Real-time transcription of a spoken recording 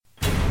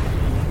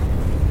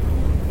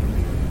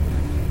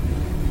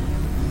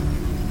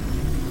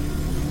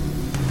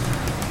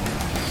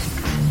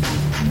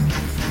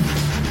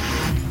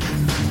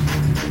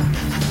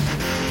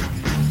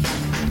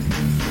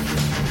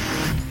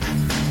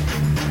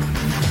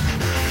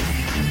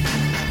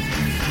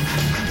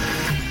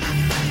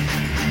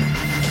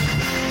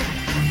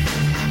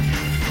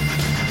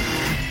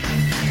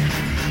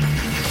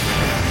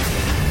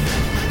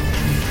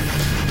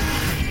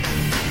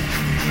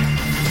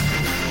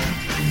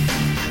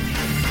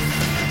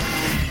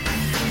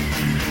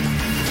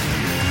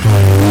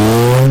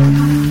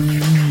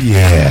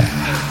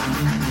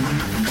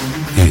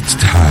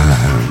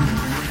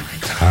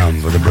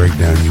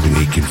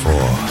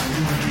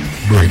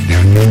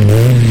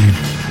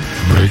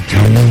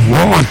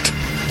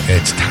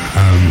It's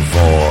time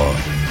for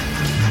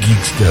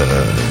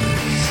Geeksters.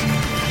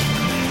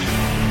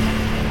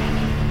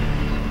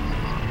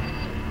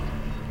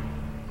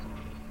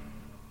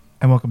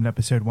 And welcome to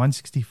episode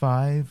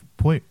 165,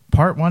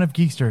 part one of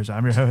Geeksters.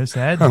 I'm your host,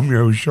 Ed. I'm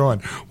your host,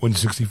 Sean.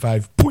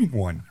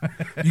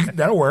 165.1.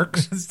 That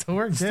works. It still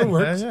works. Still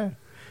works. Yeah.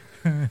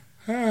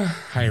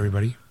 Hi,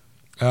 everybody.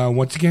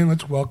 Once again,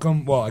 let's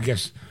welcome, well, I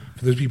guess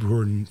for those people who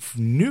are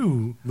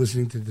new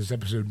listening to this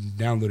episode,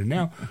 downloaded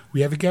now,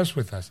 we have a guest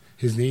with us.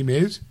 His name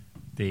is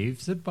Dave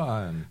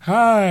Zipon.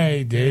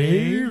 Hi,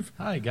 Dave.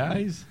 Hi,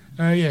 guys.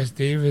 Yes,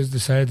 Dave has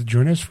decided to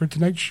join us for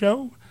tonight's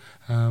show.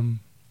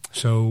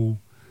 So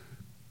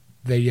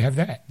there you have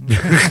that.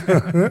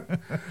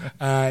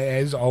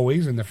 As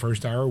always, in the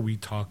first hour, we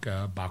talk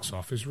box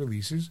office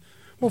releases.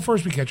 Well,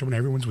 first we catch up on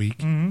everyone's week.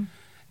 Mm-hmm.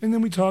 And then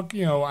we talk,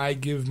 I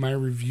give my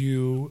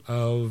review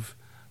of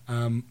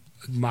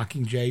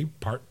Mockingjay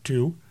Part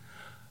 2.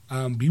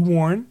 Be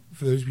warned,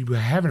 for those people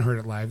who haven't heard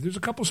it live, there's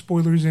a couple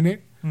spoilers in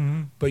it.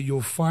 Mm-hmm. But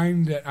you'll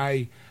find that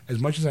as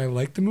much as I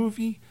like the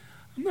movie,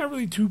 I'm not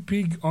really too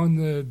big on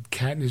the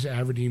Katniss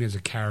Everdeen as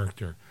a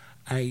character.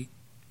 For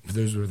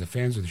those who are the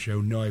fans of the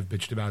show, know I've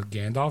bitched about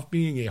Gandalf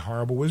being a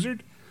horrible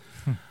wizard.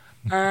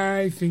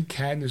 I think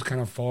Katniss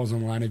kind of falls in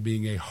the line of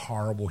being a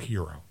horrible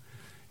hero.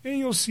 And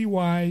you'll see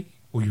why.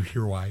 Well, you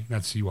hear why,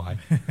 not see why.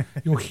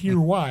 You'll hear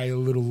why a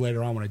little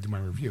later on when I do my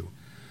review.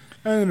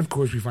 And then, of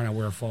course, we find out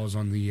where it falls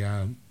on the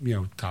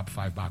top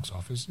 5 box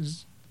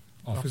offices.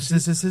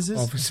 Offices. So,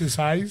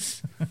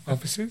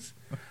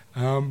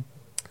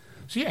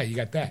 yeah, you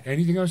got that.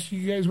 Anything else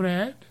you guys want to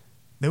add?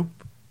 Nope.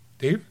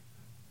 Dave?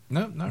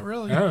 No, not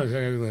really.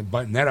 Oh,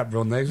 button that up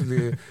real nice.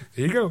 There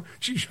you go.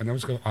 Geez, I know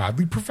it's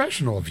oddly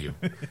professional of you.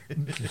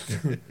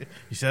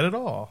 You said it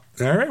all.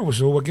 All right, well,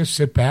 so we'll just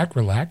sit back,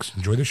 relax,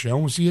 enjoy the show,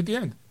 and we'll see you at the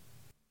end.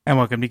 And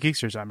welcome to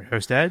Geeksters. I'm your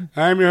host, Ed.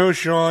 I'm your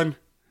host, Sean.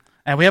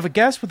 And we have a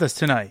guest with us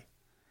tonight.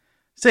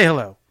 Say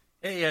hello.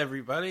 Hey,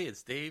 everybody.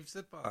 It's Dave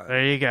Zipon.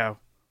 There you go.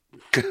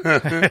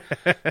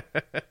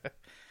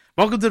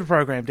 Welcome to the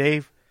program,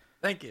 Dave.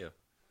 Thank you.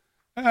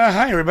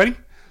 Hi, everybody.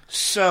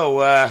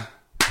 So,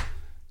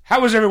 how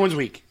was everyone's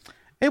week?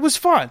 It was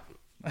fun.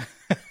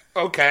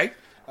 Okay.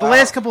 The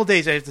last couple of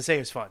days, I have to say, it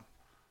was fun.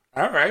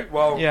 All right.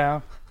 Well,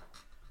 Yeah.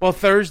 Well,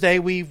 Thursday,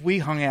 we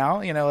hung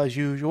out, as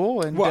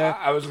usual. And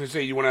I was going to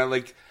say, you want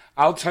to,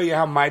 I'll tell you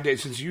how my day,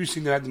 since you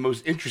seem to have the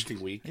most interesting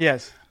week.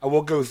 yes. I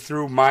will go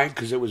through mine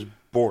because it was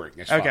boring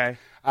as fuck. Okay.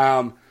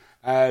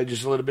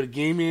 Just a little bit of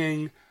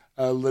gaming,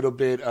 a little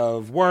bit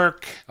of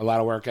work, a lot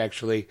of work,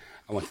 actually.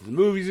 I went to the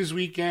movies this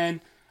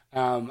weekend.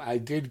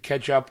 I did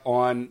catch up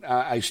on,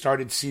 I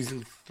started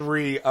season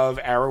 3 of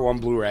Arrow on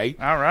Blu-ray.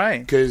 All right.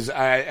 Because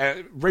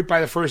right by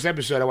the first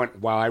episode, I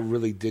went, wow, I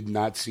really did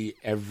not see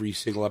every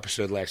single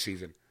episode last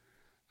season.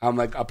 I'm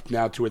up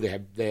now to where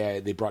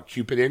they brought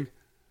Cupid in.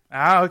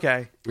 Ah,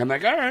 okay. I'm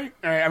like, all right.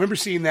 I remember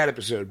seeing that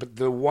episode, but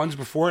the ones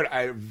before it,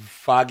 I have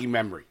foggy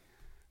memory.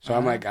 So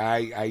I'm like,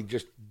 I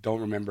just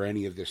don't remember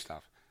any of this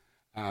stuff.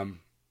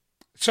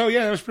 So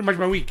yeah, that was pretty much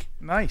my week.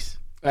 Nice.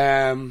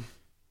 I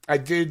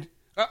did.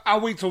 I'll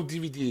wait till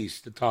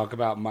DVDs to talk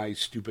about my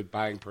stupid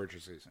buying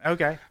purchases.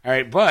 Okay. All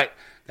right, but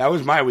that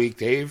was my week,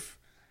 Dave.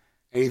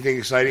 Anything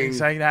exciting?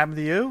 Exciting happened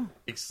to you?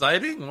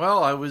 Exciting?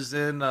 Well, I was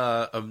in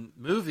a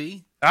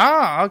movie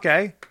Ah,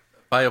 okay.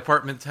 by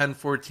Apartment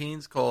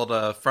 1014's called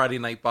Friday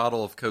Night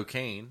Bottle of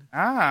Cocaine.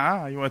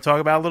 Ah, you want to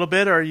talk about it a little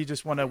bit, or you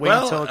just want to wait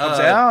Well, until it comes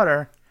out,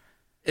 or?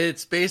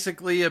 It's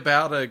basically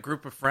about a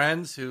group of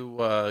friends who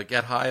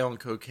get high on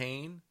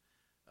cocaine.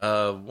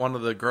 One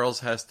of the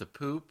girls has to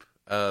poop.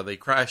 They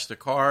crash the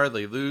car.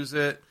 They lose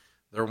it.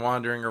 They're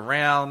wandering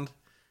around,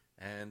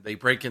 and they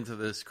break into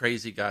this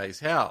crazy guy's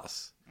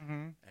house.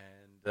 Mm-hmm.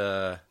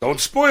 And Don't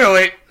spoil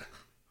it.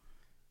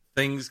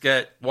 things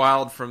get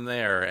wild from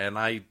there. And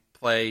I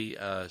play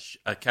a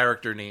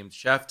character named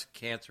Chef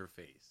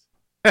Cancerface.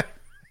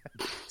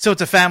 So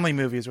it's a family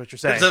movie, is what you're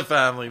saying? It's a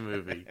family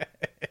movie.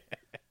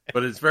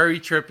 But it's very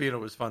trippy, and it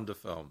was fun to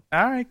film.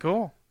 All right,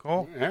 cool.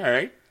 All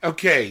right.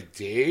 Okay,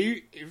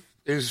 Dave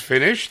is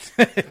finished.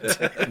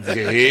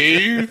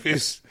 Dave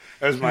is...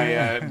 That was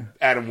my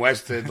Adam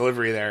West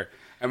delivery there.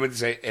 I meant to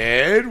say,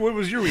 Ed, what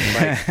was your week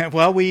like?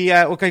 Well,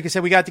 like I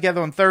said, we got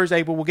together on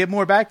Thursday, but we'll get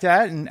more back to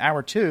that in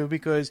hour 2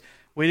 because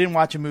we didn't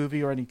watch a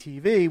movie or any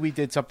TV. We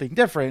did something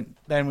different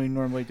than we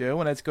normally do,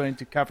 and that's going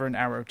to cover in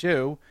hour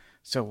 2.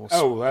 So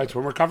we'll. That's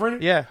when we're covering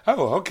it? Yeah.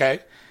 Oh,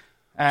 okay.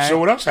 So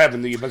what else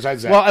happened to you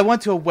besides that? Well, I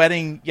went to a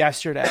wedding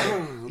yesterday,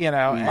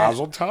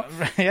 Mazel tov.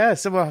 Yeah,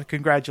 so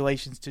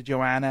congratulations to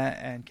Joanna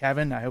and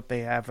Kevin. I hope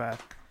they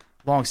have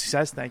long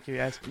success. Thank you,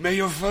 guys. May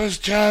your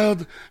first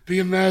child be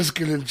a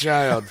masculine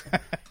child.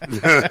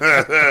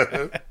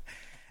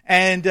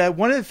 And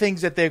one of the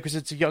things that because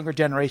it's a younger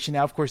generation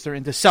now, of course, they're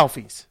into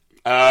selfies.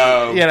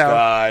 Oh,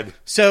 God.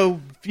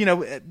 So,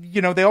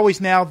 they always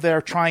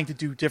they're trying to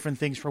do different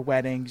things for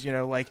weddings,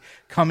 like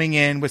coming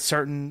in with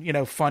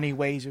certain, funny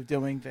ways of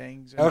doing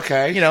things. And,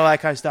 okay. That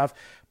kind of stuff.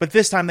 But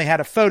this time they had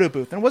a photo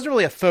booth. And it wasn't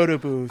really a photo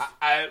booth.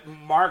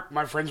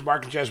 My friends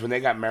Mark and Jess, when they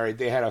got married,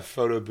 they had a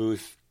photo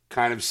booth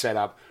kind of set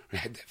up.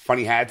 Had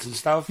funny hats and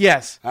stuff.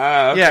 Yes.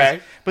 Okay.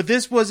 Yes. But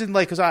this wasn't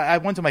like, because I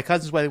went to my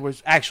cousin's wedding, there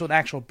was an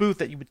actual booth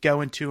that you would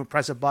go into and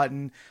press a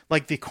button,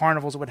 like the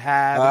carnivals would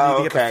have.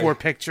 And you get the 4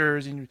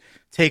 pictures and you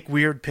take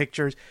weird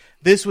pictures.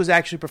 This was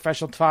actually a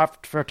professional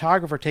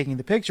photographer taking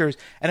the pictures,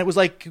 and it was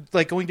like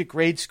going to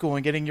grade school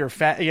and getting your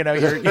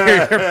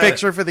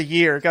picture for the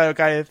year kind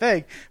of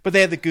thing. But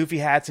they had the goofy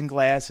hats and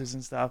glasses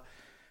and stuff.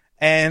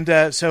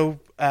 And so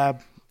a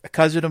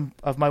cousin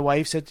of my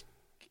wife said,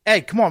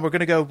 "Hey, come on, we're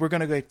gonna go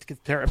get a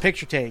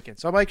picture taken."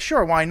 So I'm like,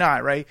 "Sure, why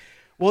not?" Right?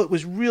 Well, it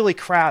was really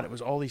crowded. It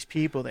was all these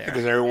people there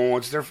Because everyone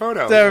wants their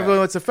photo. So everyone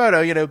wants a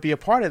photo, be a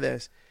part of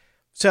this.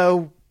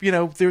 So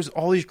there's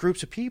all these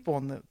groups of people,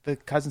 and the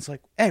cousin's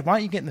like, "Hey, why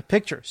don't you get in the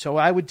picture?" So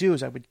what I would do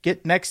is I would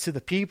get next to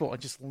the people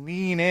and just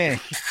lean in.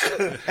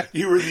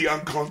 You were the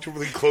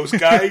uncomfortably close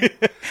guy.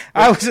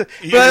 I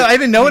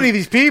didn't know any of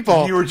these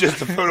people. You were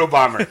just a photo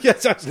bomber.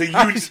 Yes,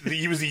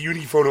 he was the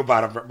uni photo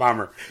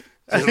bomber.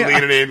 Just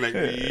leaning in like.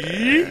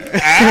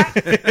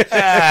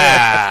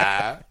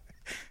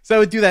 So I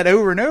would do that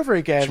over and over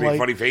again. Did you make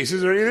funny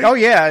faces or anything? Oh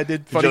yeah, I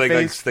did funny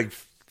faces. Like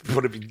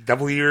put a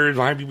double ears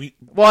behind me.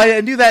 Well, I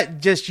didn't do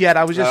that just yet.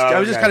 I was just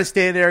kind of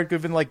standing there,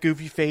 giving like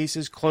goofy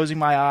faces, closing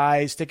my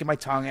eyes, sticking my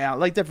tongue out,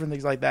 like different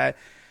things like that.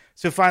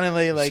 So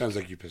finally, like sounds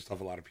like you pissed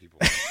off a lot of people.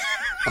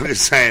 I'm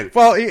just saying.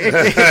 Well, it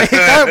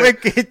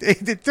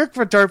took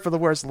a turn for the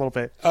worse a little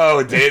bit. Oh,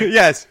 it did.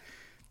 Yes.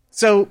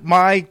 So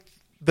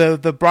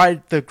the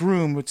bride, the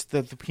groom, which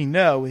the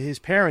Pinot, his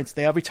parents,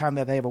 every time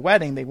that they have a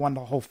wedding, they want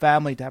the whole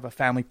family to have a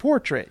family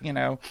portrait,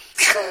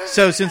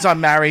 So since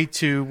I'm married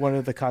to one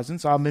of the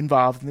cousins, I'm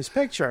involved in this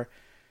picture.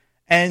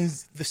 And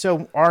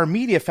so our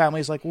immediate family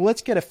is like, well,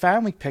 let's get a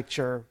family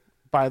picture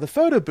by the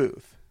photo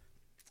booth.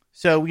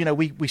 So,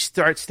 we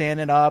start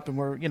standing up and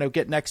we're,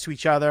 get next to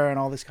each other and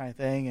all this kind of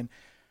thing. And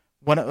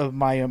one of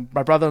my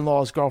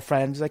brother-in-law's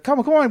girlfriend is like, come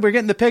on, we're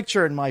getting the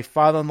picture. And my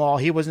father-in-law,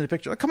 he was in the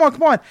picture. Like, come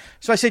on.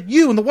 So I said,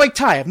 you in the white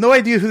tie. I have no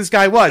idea who this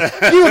guy was.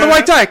 You in the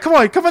white tie. Come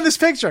on this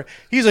picture.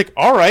 He's like,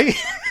 all right.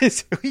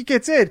 So he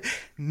gets in.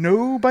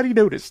 Nobody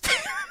noticed.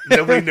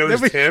 Nobody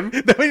noticed him?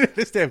 Nobody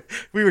noticed him.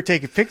 We were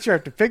taking picture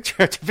after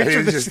picture after picture. He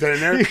was just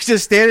standing there? He was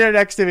just standing there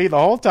next to me the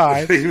whole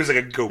time. He was like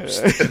a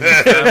ghost.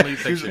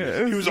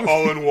 He was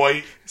all in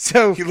white.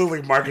 So he looked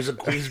like Marcus of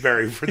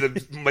Queensberry for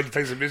the Mike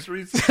Tyson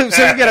Mysteries. So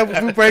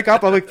we break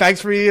up. I'm like, thanks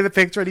for the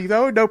picture. And he goes,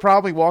 oh, no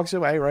problem. He walks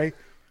away, right?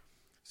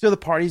 So the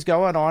party's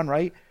going on,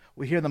 right?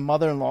 We hear the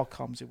mother-in-law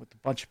comes in with a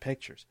bunch of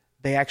pictures.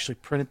 They actually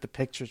printed the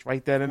pictures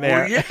right then and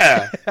there. Well,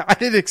 yeah. I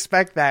didn't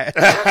expect that.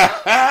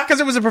 Because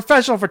it was a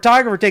professional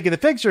photographer taking the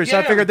pictures. So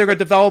I figured they were going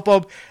to develop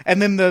them.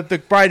 And then the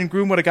bride and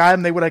groom would have got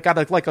them. They would have got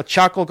a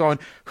chuckle going,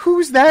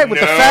 who's that with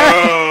the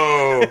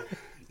fat?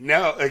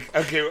 No.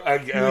 Okay.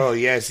 Oh,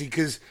 yeah. See,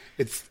 because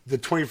it's the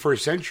 21st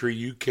century.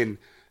 You can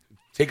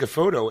take a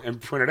photo and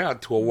print it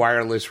out to a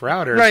wireless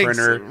router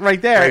printer. Right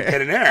there. Right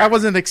then and there. I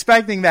wasn't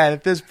expecting that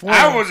at this point.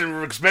 I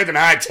wasn't expecting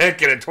high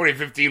tech at a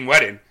 2015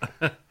 wedding.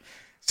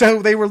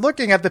 So they were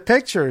looking at the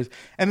pictures,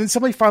 and then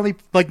somebody finally,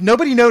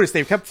 nobody noticed.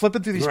 They kept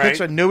flipping through these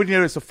pictures, and nobody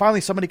noticed. So finally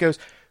somebody goes,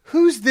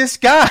 who's this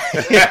guy?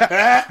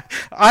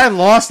 I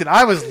lost it.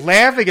 I was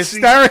laughing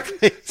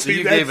hysterically. So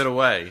you gave it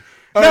away.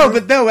 No,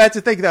 that's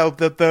the thing, though.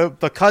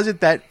 The cousin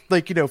that,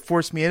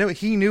 forced me into it,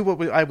 he knew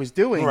what I was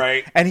doing.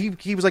 Right. And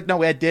he was like,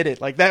 no, Ed did it.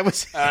 That was...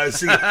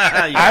 See,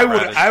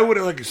 I would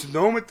have,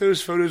 known what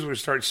those photos would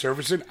start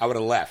surfacing, I would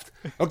have left.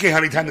 Okay,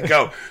 honey, time to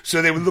go.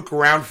 So they would look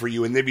around for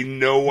you, and there'd be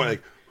no one,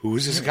 who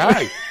is this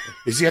guy?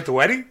 Is he at the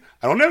wedding?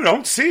 I don't know. I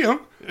don't see him.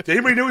 Did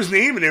anybody know his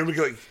name? And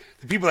everybody would be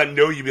the people that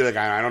know you'd be like,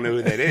 I don't know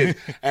who that is.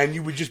 And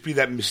you would just be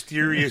that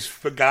mysterious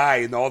guy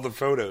in all the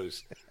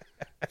photos.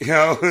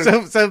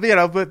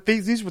 But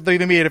these were the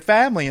immediate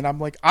family, and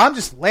I'm like, I'm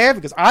just laughing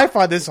because I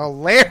find this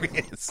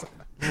hilarious.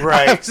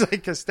 Right. I was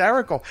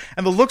hysterical.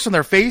 And the looks on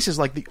their faces,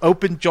 the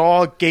open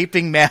jaw,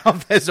 gaping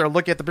mouth as they're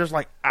looking at the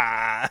picture,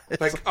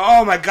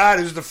 oh my God,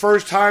 this is the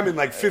first time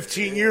in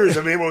 15 years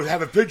I'm able to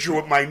have a picture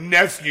with my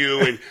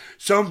nephew and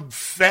some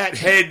fat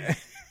head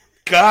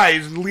guy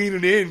is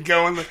leaning in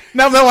going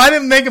No, I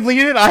didn't make him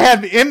lean in. I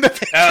had him in the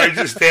picture. Oh, he's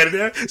just standing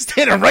there?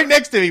 Standing right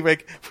next to me. We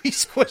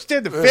squished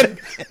in to fit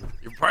him.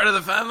 You're part of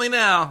the family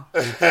now.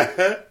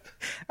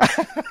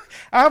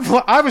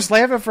 I was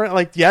laughing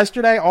for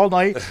yesterday all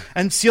night,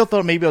 and Seal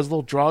thought maybe I was a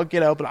little drunk,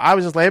 but I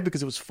was just laughing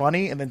because it was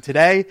funny. And then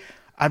today,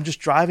 I'm just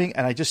driving,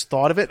 and I just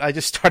thought of it. I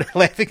just started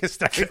laughing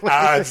hysterically.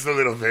 It's the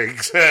little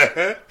things.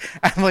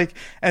 I'm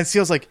and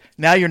Seal's like,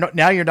 now you're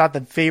not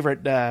the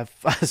favorite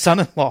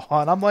son-in-law,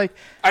 and I'm like,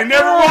 I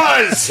never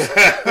was.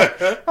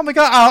 I'm like,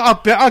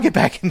 I'll get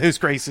back in those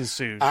graces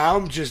soon.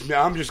 I'm just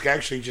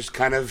actually just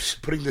kind of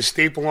putting the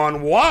staple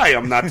on why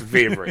I'm not the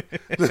favorite.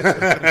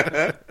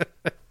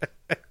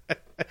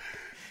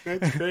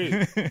 That's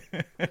great.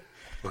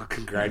 Well,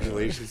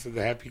 congratulations to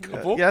the happy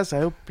couple. Yes, I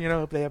hope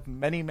they have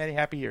many, many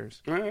happy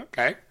years.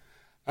 Okay.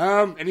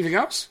 Anything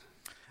else?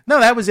 No,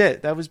 that was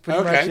it. That was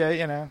pretty much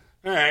it. All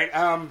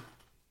right.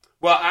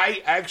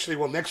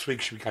 Well, next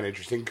week should be kind of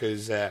interesting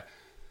because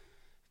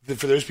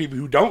for those people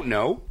who don't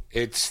know,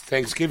 it's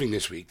Thanksgiving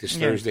this week. This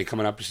Thursday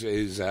coming up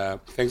is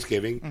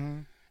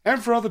Thanksgiving.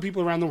 And for all the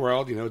people around the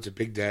world, it's a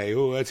big day.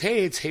 Oh, it's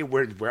hey,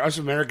 we're us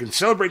Americans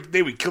celebrate the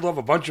day we killed off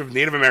a bunch of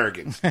Native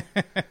Americans.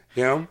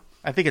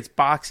 I think it's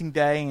Boxing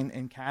Day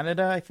in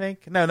Canada, I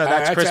think. No,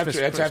 that's Christmas.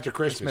 That's after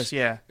Christmas.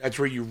 Yeah. That's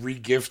where you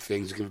re-gift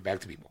things and give it back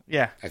to people.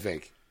 Yeah. I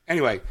think.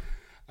 Anyway,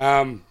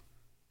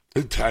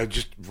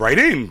 just write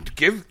in.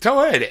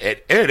 Tell Ed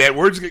at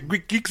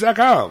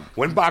edwardsgeeks.com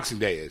when Boxing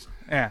Day is.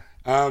 Yeah.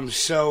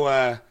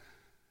 So,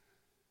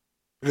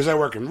 because I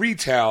work in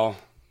retail,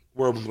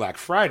 we're open Black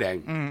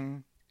Friday,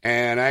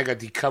 and I got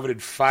the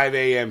coveted 5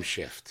 a.m.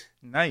 shift.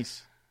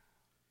 Nice.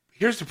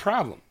 Here's the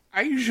problem.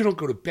 I usually don't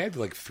go to bed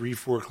till like 3,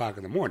 4 o'clock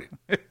in the morning.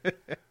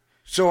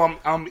 So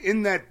I'm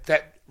in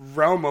that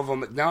realm of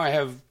them. Now I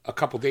have a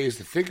couple days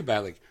to think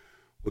about, like,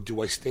 well,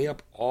 do I stay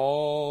up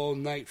all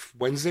night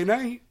Wednesday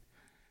night?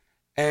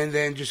 And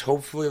then just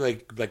hopefully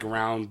like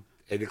around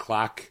 8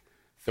 o'clock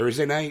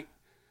Thursday night?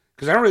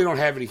 Because I don't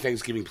have any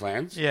Thanksgiving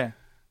plans. Yeah.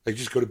 Like,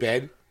 just go to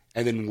bed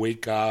and then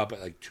wake up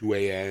at like 2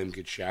 a.m.,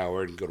 get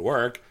showered, and go to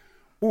work.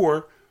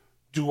 Or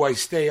do I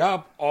stay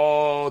up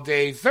all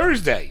day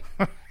Thursday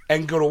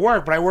and go to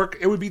work? But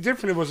it would be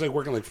different if I was like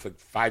working like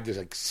 5 to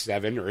like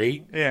 7 or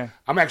 8. Yeah.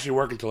 I'm actually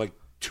working till like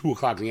 2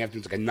 o'clock in the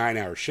afternoon. It's like a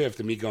 9-hour shift.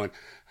 And me going,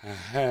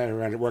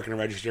 around working a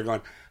register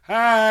going,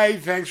 hi,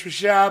 thanks for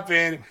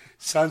shopping,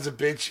 sons of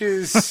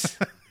bitches.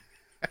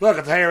 Look,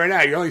 I'll tell you right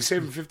now, you're only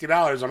saving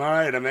 $50 on an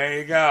item. There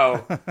you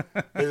go.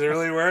 Is it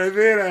really worth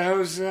it? I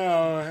hope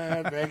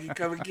so. Thank you.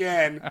 Come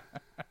again.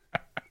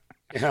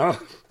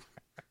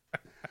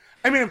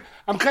 I mean,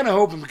 I'm kind of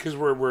hoping because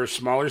we're a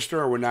smaller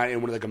store, we're not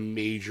in like a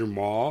major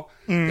mall,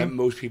 that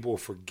most people will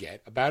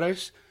forget about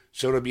us.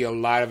 So it'll be a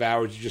lot of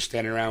hours just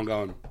standing around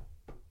going,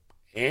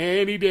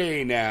 any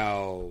day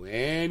now,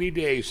 any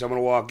day, someone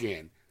will walk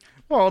in.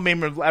 Well, I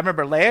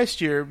remember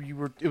last year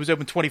it was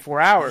open 24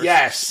 hours.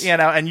 Yes.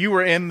 And you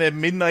were in the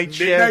midnight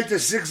shift. Midnight to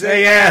 6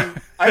 a.m.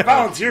 Yeah. I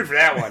volunteered for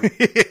that one.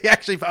 You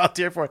actually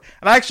volunteered for it.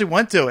 And I actually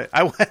went to it.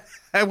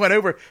 I went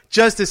over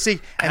just to see,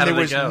 and there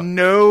was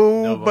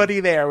nobody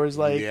there. It was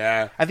like,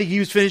 I think he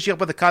was finishing up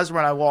with a customer,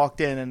 and I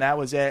walked in, and that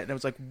was it. And it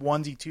was like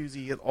onesie,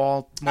 twosie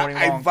all morning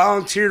long. I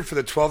volunteered for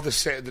the 12 to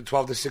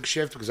 6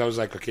 shift because I was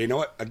like, okay, you know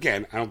what?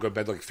 Again, I don't go to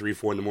bed like 3,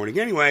 4 in the morning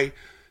anyway.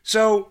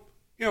 So,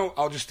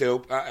 I'll just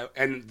do.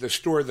 And the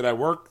store that I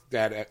worked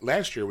at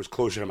last year was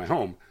closer to my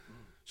home.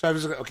 So I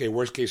was like, okay,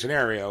 worst case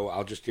scenario,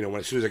 I'll just,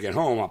 as soon as I get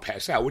home, I'll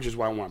pass out, which is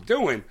what I'm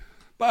doing.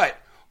 But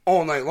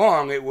all night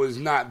long, it was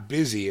not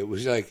busy. It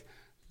was like,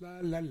 la,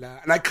 la, la.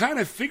 And I kind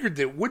of figured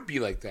that it would be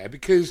like that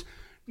because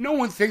no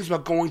one thinks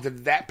about going to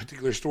that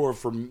particular store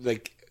from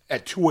like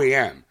at 2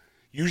 a.m.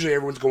 Usually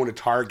everyone's going to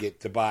Target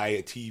to buy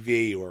a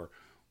TV or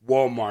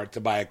Walmart to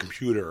buy a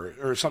computer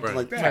or something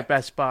like that. Like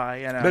Best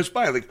Buy, Best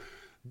Buy, like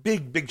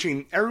big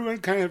chain. Everyone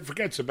kind of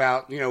forgets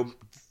about,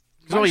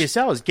 all you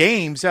sell is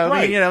games. So,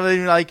 I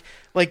mean, like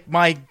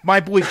my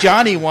boy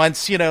Johnny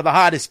wants, the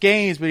hottest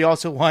games, but he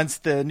also wants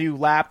the new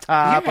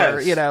laptop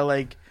or,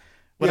 like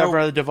whatever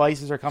other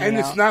devices are coming out. And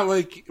it's not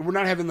like, we're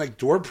not having like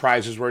door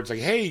prizes where it's like,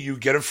 hey, you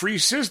get a free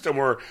system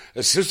or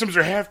the systems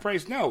are half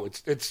price. No,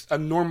 it's a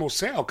normal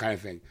sale kind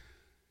of thing.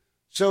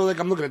 So, like,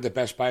 I'm looking at the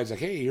Best Buy. It's like,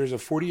 hey, here's a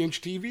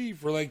 40-inch TV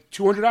for like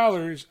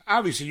 $200.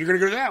 Obviously, you're going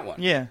to go to that one.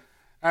 Yeah.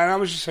 And I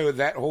was just saying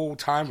that whole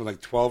time from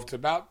like 12 to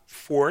about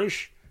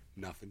 4-ish,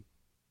 nothing.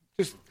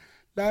 Just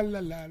la, la,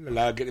 la, la,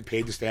 la, getting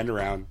paid to stand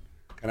around.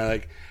 Kind of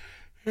like,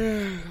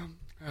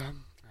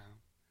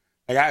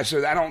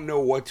 so I don't know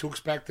what to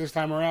expect this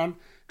time around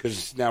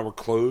because now we're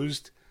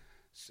closed.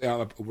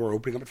 So we're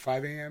opening up at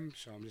 5 a.m.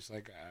 So I'm just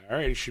like, all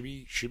right, it should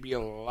be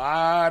a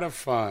lot of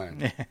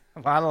fun.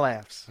 A lot of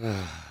laughs.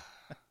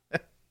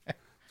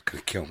 It's going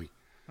to kill me.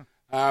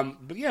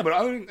 But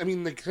other than, I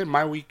mean, like I said,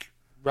 my week,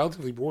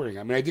 relatively boring.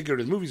 I mean, I did go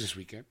to the movies this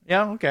weekend.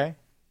 Yeah, okay.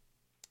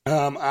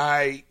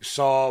 I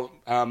saw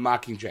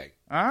Mockingjay.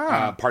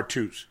 Part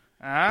 2s.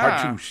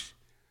 Part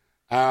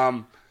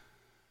 2s.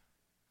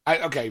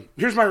 Okay,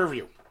 here's my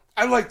review.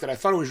 I liked it. I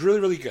thought it was really,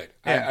 really good.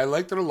 Yeah. I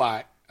liked it a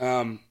lot.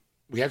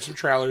 We had some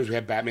trailers. We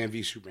had Batman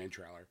v Superman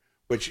trailer,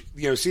 which,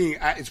 seeing,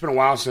 it's been a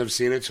while since I've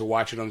seen it, so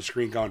watch it on the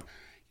screen going,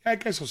 yeah, I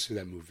guess I'll see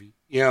that movie.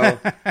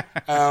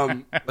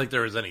 Like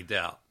there was any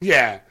doubt.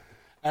 Yeah.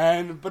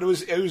 But it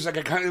was like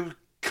a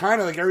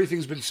kind of like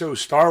everything's been so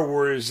Star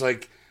Wars,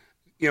 like,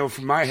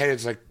 from my head,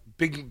 it's like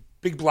big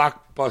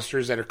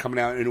blockbusters that are coming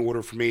out in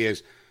order for me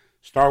is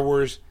Star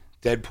Wars,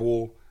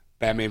 Deadpool,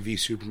 Batman v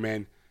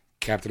Superman,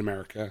 Captain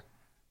America,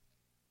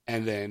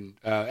 and then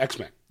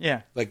X-Men.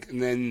 Yeah. Like,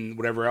 and then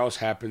whatever else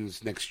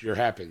happens next year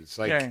happens.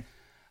 Like, yeah.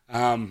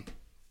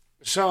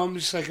 So I'm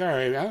just like, all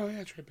right, oh yeah,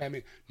 that's right,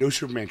 Batman. No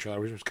Superman trailer,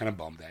 which I was kind of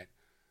bummed at.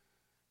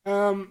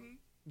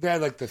 They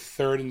had like the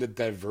third in the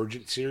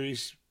Divergent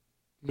series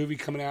movie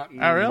coming out in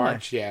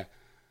March. Yeah.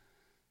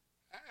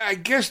 I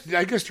guess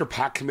they're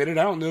pot committed.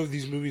 I don't know if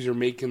these movies are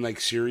making like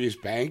serious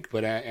bank,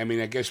 but I mean,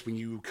 I guess when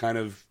you kind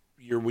of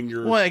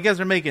well, I guess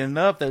they're making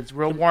enough that's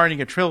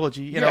warranting a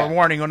trilogy,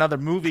 warranting another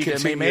movie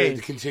that may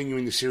made.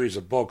 Continuing the series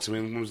of books. I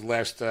mean, when was the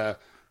last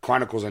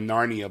Chronicles of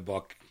Narnia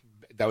book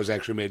that was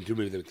actually made into a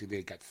movie.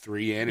 They got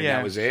 3 in, and Yeah.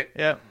 that was it.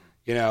 Yep.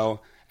 You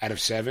know, out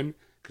of 7,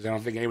 because I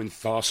don't think anyone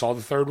saw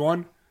the third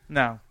one.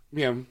 No.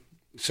 You know,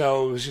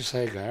 so it was just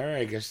like, all right,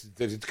 I guess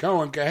it's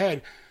going. Go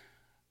ahead.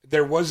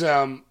 There was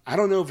I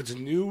don't know if it's a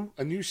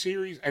new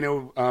series. I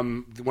know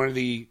one of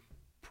the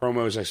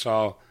promos I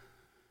saw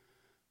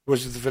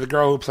was for the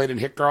girl who played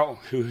Hit Girl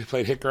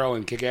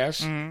in Kick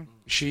Ass. Mm-hmm.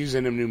 She's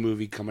in a new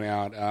movie coming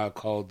out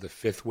called The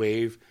Fifth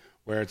Wave,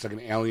 where it's like an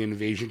alien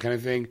invasion kind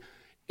of thing.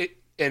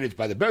 And it's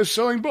by the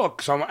best-selling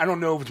book. So I don't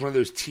know if it's one of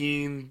those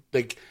teen,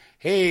 like,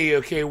 hey,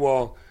 okay,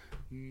 well,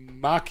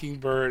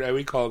 Mockingbird,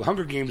 we call it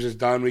Hunger Games is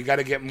done. We got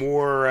to get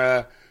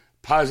more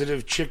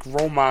positive chick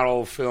role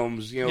model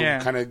films,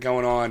 kind of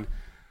going on.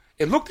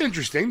 It looked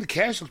interesting. The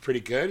cast looked pretty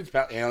good. It's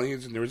about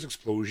aliens, and there was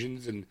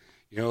explosions, and,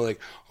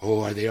 like,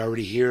 oh, are they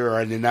already here, or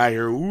are they not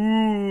here?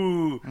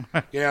 Ooh.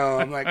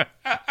 I'm like,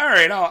 all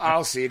right,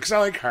 I'll see it, because I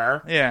like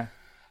her. Yeah.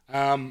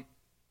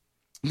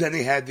 Then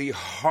they had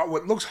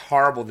what looks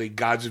horrible, the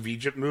Gods of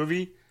Egypt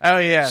movie. Oh,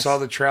 yeah. Saw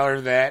the trailer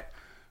of that.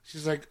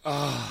 She's like,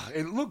 oh,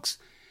 it looks...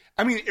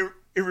 I mean,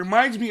 it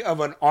reminds me of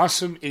an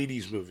awesome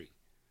 80s movie.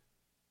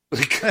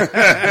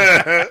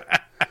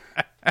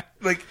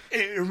 Like,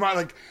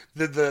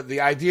 the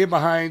idea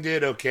behind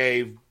it,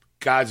 okay,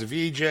 Gods of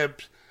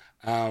Egypt.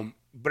 But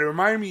it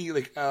reminded me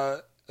like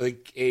a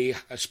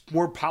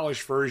more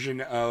polished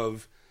version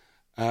of,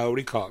 what do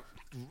you call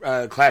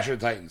it? Clash of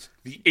the Titans.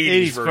 The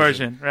 80s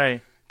version.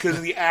 Right. Because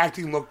the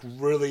acting looked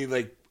really,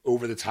 like,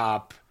 over the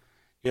top.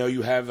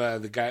 You have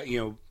the guy,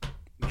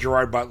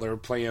 Gerard Butler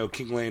playing,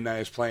 King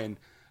Leonidas playing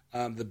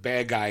the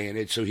bad guy in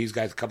it. So he's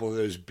got a couple of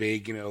those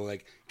big,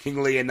 like,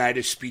 King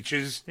Leonidas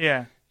speeches.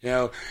 Yeah.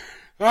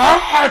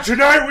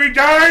 Tonight we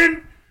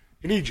dine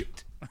in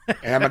Egypt.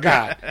 And I'm a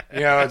god.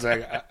 It's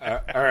like,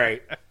 all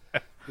right.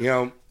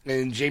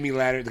 And Jamie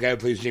Lannister, the guy who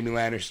plays Jamie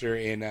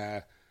Lannister in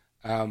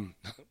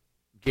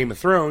Game of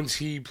Thrones,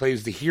 he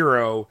plays the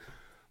hero.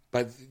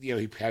 But, he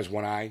has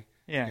one eye.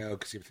 Yeah.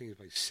 Because I think he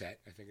plays Set,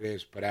 I think it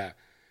is. But,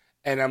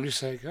 and I'm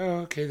just like, oh,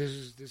 okay,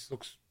 this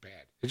looks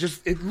bad.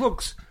 It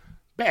looks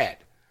bad.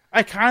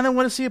 I kind of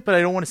want to see it, but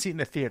I don't want to see it in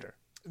the theater.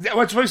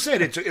 That's what I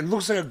said. It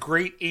looks like a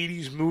great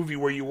 80s movie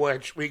where you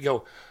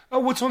go, oh,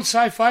 what's on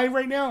Sci-Fi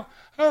right now?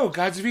 Oh,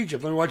 Gods of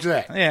Egypt. Let me watch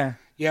that.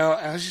 Yeah.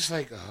 I was just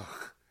like, oh.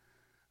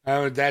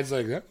 My dad's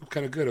like, that looked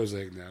kind of good. I was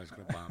like, no, it's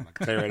going to bomb. I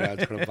can tell you right now,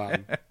 it's going to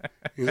bomb.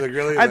 He's like,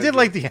 really? I did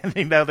like the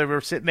ending, though. They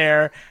were sitting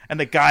there, and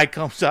the guy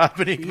comes up,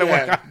 and the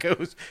one guy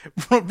goes,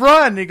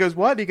 run. And he goes,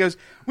 what? He goes,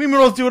 we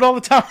girls do it all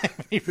the time.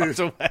 And he runs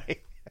away.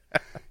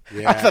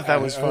 Yeah, I thought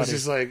that was funny. I was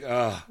just like,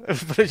 oh.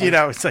 But,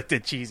 it's like the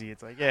cheesy.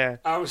 It's like, yeah.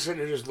 I was sitting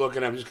there just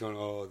looking. I'm just going,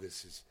 oh,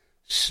 this is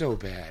so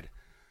bad.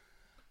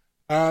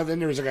 Then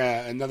there was like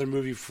another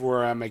movie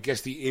for, I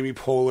guess, the Amy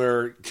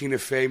Poehler, Tina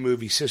Fey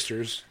movie,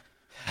 Sisters.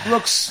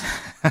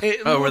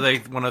 Where they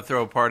want to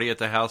throw a party at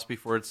the house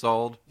before it's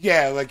sold?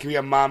 Yeah, like we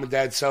have mom and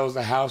dad sells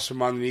the house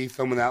from underneath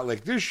them without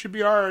like, this should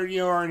be our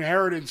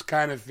inheritance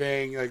kind of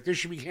thing. Like, this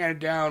should be handed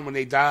down when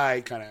they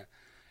die kind of.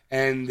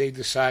 And they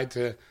decide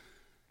to...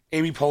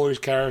 Amy Poehler's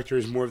character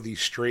is more of the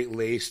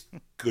straight-laced,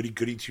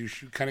 goody-goody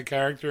two-shoe kind of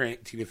character, and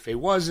Tina Fey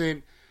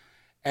wasn't.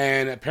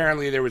 And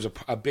apparently there was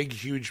a big,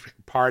 huge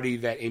party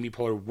that Amy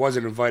Poehler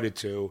wasn't invited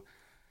to.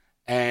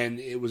 And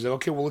it was,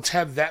 okay, well, let's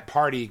have that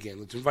party again.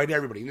 Let's invite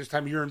everybody. And this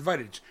time you're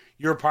invited. It's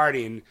your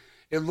party. And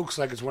it looks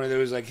like it's one of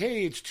those, like,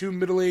 hey, it's 2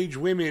 middle-aged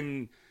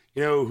women,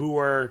 who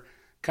are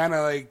kind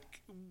of like,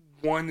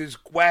 one is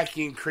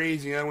wacky and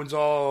crazy, and the other one's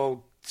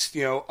all...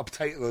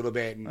 uptight a little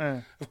bit.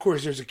 And of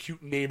course, there's a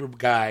cute neighbor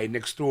guy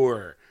next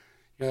door.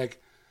 You're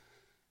like,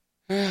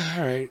 all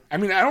right. I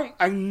mean,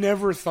 I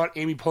never thought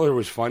Amy Poehler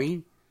was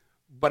funny,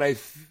 but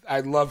I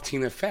love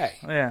Tina Fey.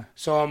 Yeah.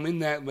 So I'm in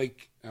that,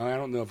 like, I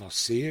don't know if I'll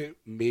see it.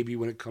 Maybe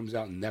when it comes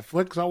out on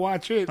Netflix, I'll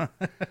watch it.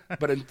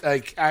 But,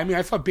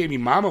 I thought Baby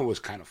Mama was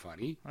kind of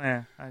funny.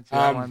 Yeah, I see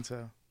that one,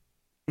 too.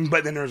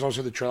 But then there's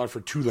also the trailer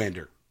for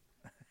Zoolander.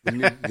 The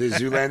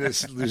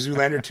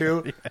Zoolander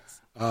 2.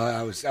 Yes.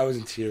 I was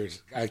in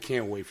tears. I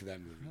can't wait for that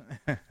movie.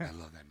 I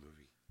love that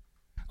movie.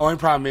 Only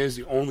problem is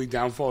the only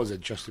downfall is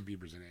that Justin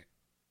Bieber's in it.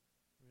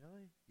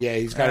 Really? Yeah,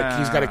 he's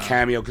got a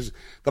cameo because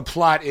the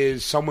plot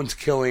is someone's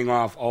killing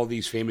off all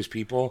these famous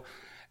people,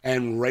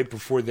 and right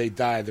before they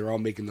die, they're all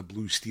making the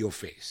blue steel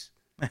face.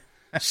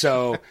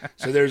 So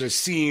there's a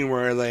scene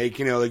where like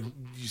you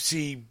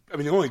see. I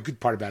mean, the only good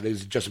part about it is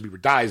that Justin Bieber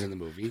dies in the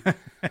movie.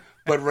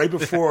 But right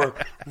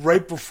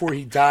before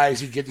he dies,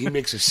 he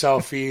makes a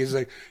selfie. He's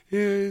like,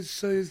 yeah,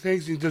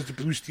 thanks. He does the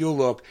blue steel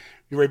look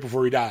right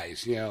before he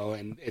dies,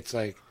 and it's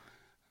like,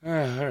 all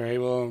right,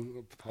 well,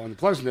 on the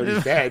plus note,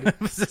 he's dead. I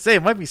was to say,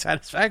 it might be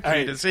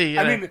satisfactory to see.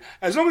 I mean,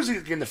 as long as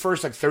he's in the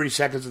first 30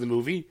 seconds of the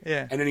movie,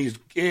 yeah, and then he's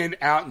in,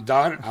 out, and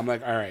done, I'm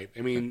like, all right.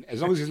 I mean,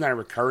 as long as he's not a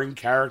recurring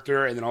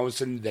character, and then all of a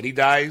sudden that he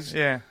dies,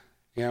 yeah.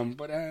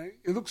 But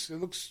it looks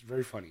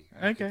very funny.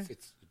 Okay,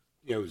 it's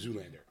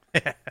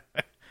Zoolander.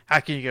 How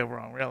can you go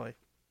wrong, really?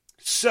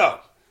 So,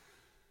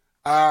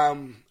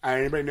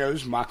 anybody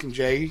knows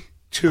Mockingjay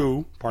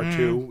 2, Part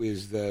 2,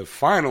 is the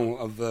final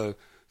of the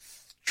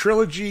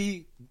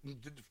trilogy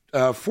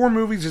 4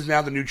 movies is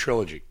now the new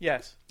trilogy.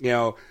 Yes.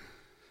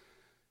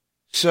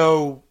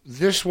 So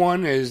this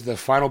one is the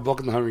final book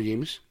in the Hunger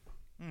Games.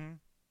 Mm-hmm.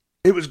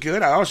 It was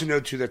good. I also know,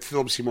 too, that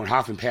Philip Seymour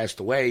Hoffman passed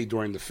away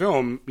during the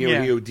film. He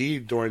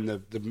OD'd during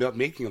the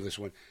making of this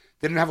one.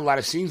 They didn't have a lot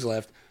of scenes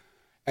left.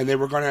 And they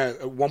were going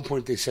to, at one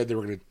point, they said they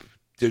were going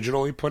to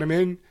digitally put him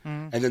in.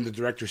 Mm-hmm. And then the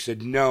director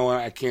said, no,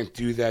 I can't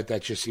do that.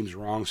 That just seems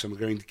wrong. So I'm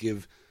going to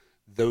give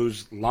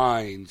those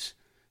lines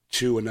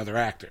to another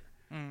actor.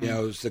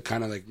 Mm-hmm. It's the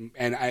kind of like,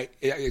 and I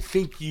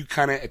think you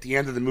kind of, at the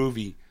end of the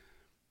movie,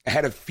 I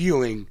had a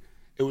feeling,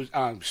 it was,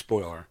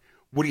 spoiler,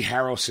 Woody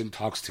Harrelson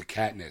talks to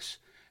Katniss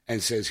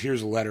and says,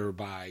 here's a letter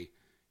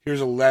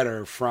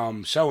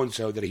from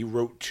so-and-so that he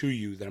wrote to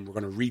you that we're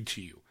going to read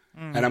to you.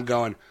 Mm-hmm. And I'm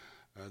going,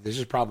 this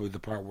is probably the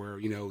part where,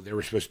 there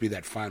was supposed to be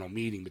that final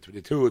meeting between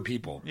the two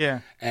people. Yeah.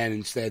 And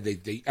instead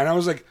they and I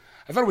was like,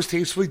 I thought it was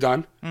tastefully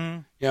done.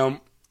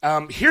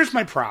 Mm-hmm. Here's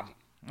my problem.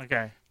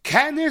 Okay.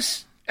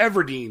 Katniss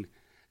Everdeen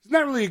is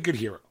not really a good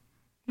hero.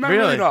 Not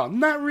really at all.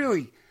 Not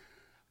really.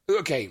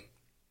 Okay.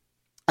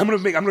 I'm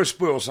gonna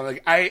spoil something.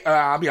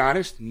 I'll be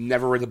honest,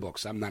 never read the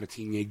books. I'm not a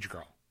teenage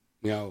girl.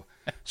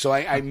 So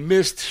I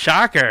missed.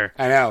 Shocker.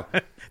 I know.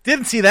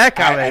 Didn't see that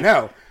coming. I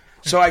know.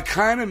 So I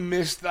kind of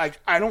missed. I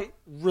didn't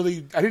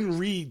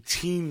read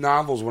teen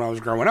novels when I was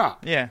growing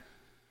up. Yeah.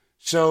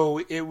 So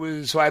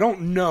I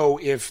don't know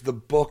if the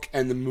book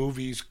and the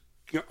movies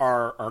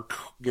are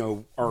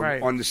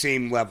right on the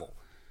same level.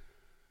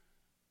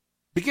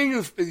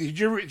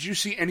 Did you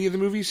see any of the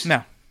movies?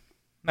 No,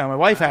 my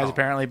wife has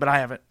apparently, but I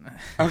haven't.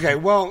 Okay,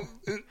 well.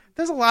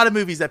 There's a lot of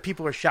movies that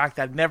people are shocked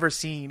I've never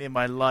seen in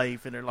my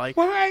life, and they're like,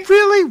 well,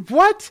 really?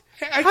 What?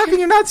 How can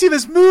you not see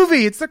this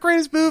movie? It's the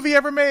greatest movie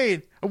ever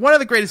made. Or one of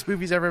the greatest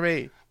movies ever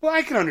made. Well,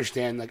 I can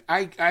understand. Like,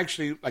 I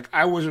actually,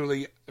 I wasn't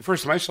really, the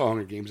first time I saw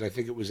Hunger Games, I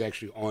think it was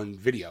actually on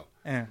video.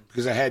 Yeah.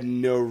 Because I had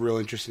no real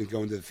interest in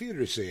going to the theater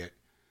to see it.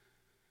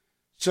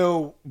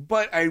 So,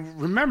 but I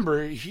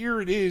remember, here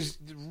it is,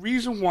 the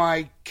reason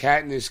why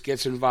Katniss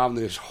gets involved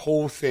in this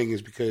whole thing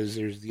is because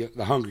there's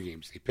the Hunger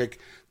Games. They pick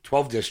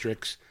 12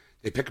 districts.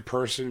 They pick a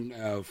person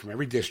from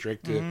every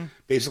district to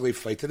basically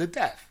fight to the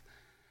death.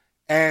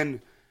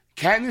 And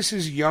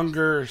Katniss's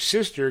younger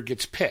sister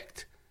gets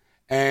picked.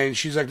 And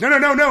she's like, no,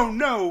 I'm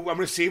going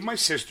to save my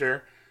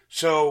sister,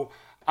 so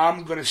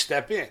I'm going to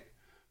step in.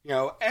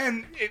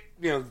 And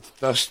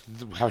thus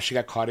how she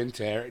got caught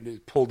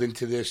pulled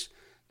into this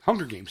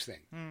Hunger Games thing.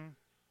 Mm.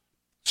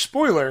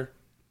 Spoiler,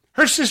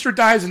 her sister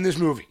dies in this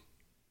movie.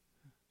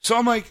 So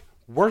I'm like,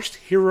 worst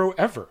hero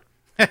ever.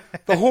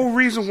 The whole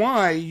reason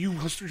why you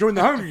joined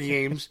the Hunger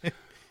Games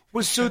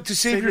was to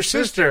save your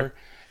sister.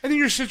 And then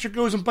your sister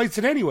goes and bites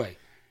it anyway.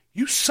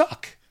 You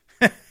suck.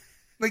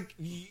 Like,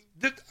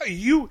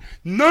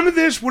 none of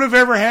this would have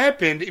ever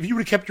happened if you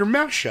would have kept your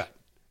mouth shut.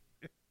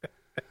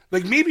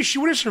 Like, maybe she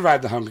would have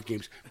survived the Hunger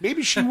Games.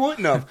 Maybe she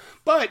wouldn't have.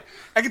 But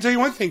I can tell you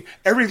one thing.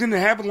 Everything that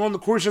happened along the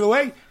course of the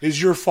way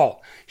is your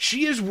fault.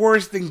 She is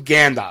worse than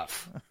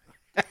Gandalf.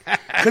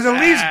 Because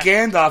at least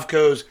Gandalf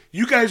goes,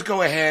 you guys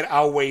go ahead,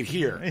 I'll wait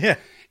here. Yeah.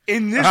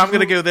 I'm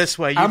going to go this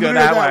way, you go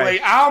that way.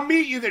 I'll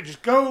meet you there.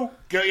 Just go.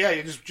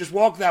 Yeah, just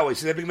walk that way.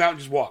 See that big mountain,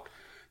 just walk.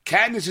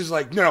 Katniss is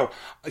like, no.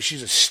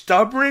 She's a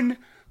stubborn,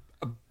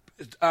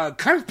 kind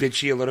of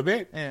bitchy a little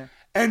bit. Yeah.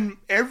 And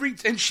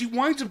she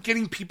winds up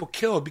getting people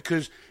killed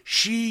because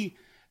she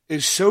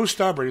is so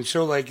stubborn and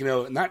so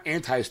not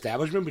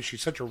anti-establishment, but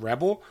she's such a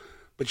rebel.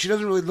 But she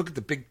doesn't really look at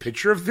the big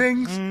picture of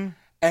things. Mm.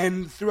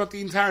 And throughout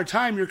the entire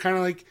time, you're kind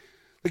of like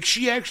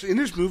she actually, in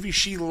this movie,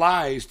 she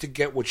lies to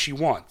get what she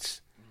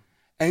wants.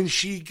 And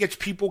she gets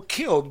people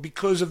killed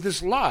because of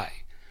this lie.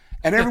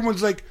 And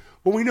everyone's like,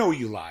 well, we know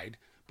you lied,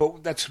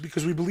 but that's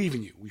because we believe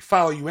in you. We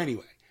follow you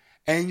anyway.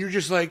 And you're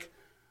just like,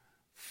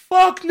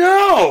 fuck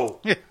no!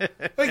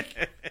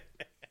 Like,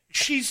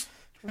 she's,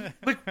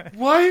 like,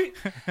 what?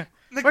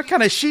 Like, what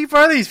kind of sheep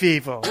are these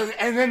people?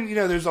 And then,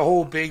 there's a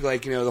whole big,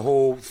 the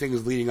whole thing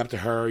is leading up to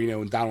her,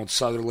 and Donald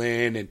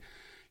Sutherland, and,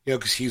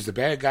 because he's the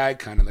bad guy,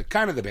 kind of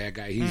the bad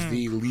guy. He's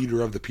the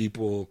leader of the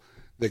people.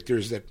 Like,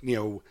 there's that,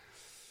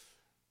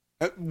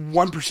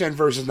 1%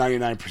 versus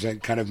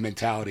 99% kind of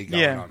mentality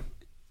going on.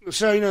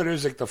 So,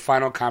 there's the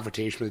final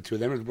confrontation with the two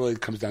of them. It really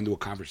comes down to a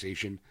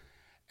conversation.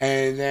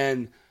 And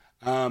then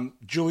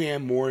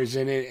Julianne Moore is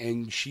in it,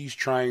 and she's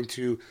trying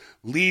to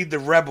lead the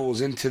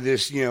rebels into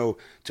this, to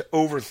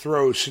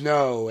overthrow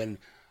Snow. And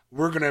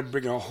we're going to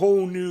bring a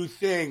whole new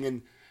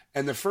thing.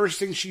 And the first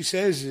thing she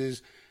says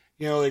is,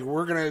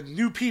 we're going to,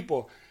 new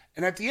people.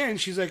 And at the end,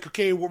 she's like,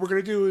 okay, what we're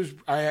going to do is,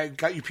 I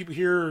got you people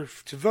here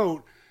to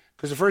vote,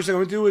 because the first thing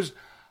I'm going to do is,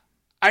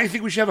 I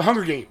think we should have a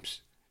Hunger Games.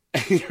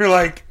 And you're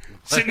like,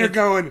 sitting there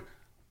going,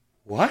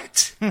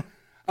 what?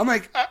 I'm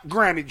like,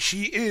 granted,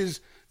 she is,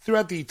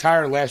 throughout the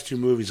entire last 2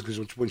 movies, because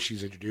when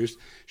she's introduced,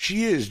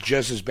 she is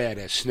just as bad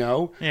as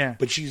Snow. Yeah.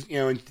 But she's,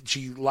 and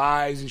she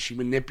lies and she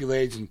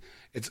manipulates, and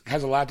it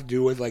has a lot to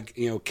do with,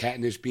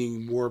 Katniss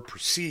being more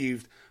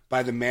perceived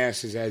by the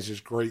masses as this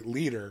great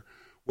leader,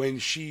 when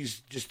she's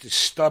just a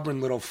stubborn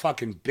little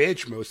fucking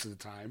bitch most of the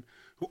time,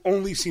 who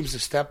only seems to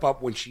step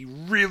up when she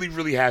really,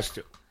 really has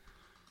to.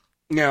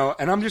 You know,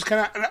 and I'm just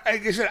kind of,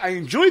 like I said, I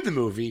enjoyed the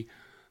movie,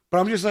 but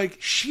I'm just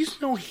like,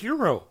 she's no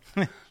hero.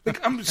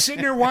 Like, I'm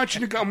sitting there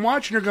watching her, I'm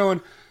watching her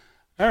going,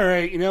 all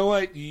right, you know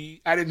what?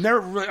 I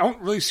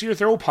don't really see her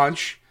throw a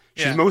punch.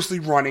 She's mostly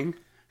running,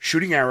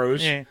 shooting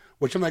arrows,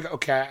 which I'm like,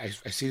 okay,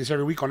 I see this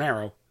every week on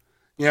Arrow.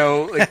 You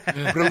know, like,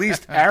 but at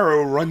least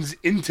Arrow runs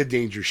into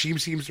danger. She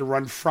seems to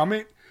run from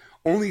it,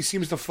 only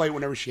seems to fight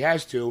whenever she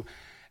has to.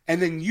 And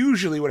then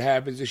usually what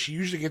happens is she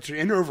usually gets her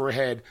in over her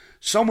head,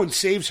 someone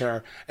saves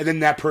her, and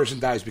then that person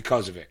dies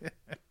because of it.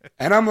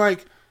 And I'm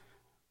like,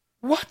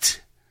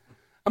 what?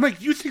 I'm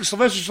like, you think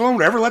Sylvester Stallone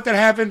would ever let that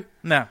happen?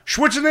 No.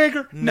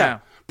 Schwarzenegger?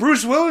 No.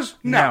 Bruce Willis?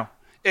 No.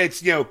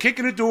 It's,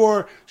 kicking the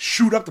door,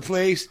 shoot up the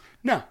place.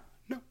 No.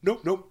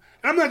 And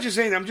I'm not just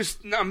saying, I'm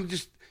just,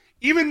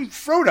 even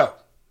Frodo.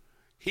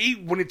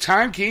 When the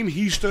time came,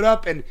 he stood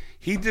up and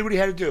he did what he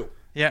had to do.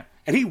 Yeah.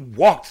 And he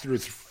walked through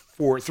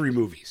 3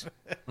 movies.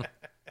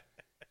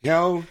 He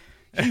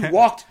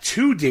walked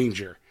to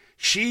danger.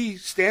 She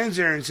stands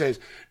there and says,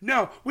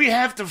 no, we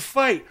have to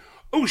fight.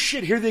 Oh,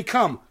 shit, here they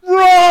come.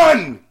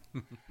 Run!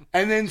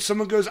 And then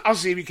someone goes, I'll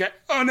save you, Cat.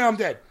 Oh, no, I'm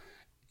dead.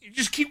 You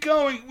just keep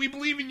going. We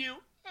believe in you.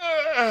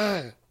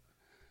 And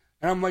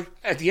I'm like,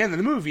 at the end of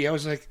the movie, I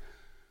was like,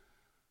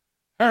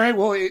 all right,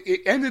 well,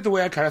 it ended the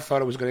way I kind of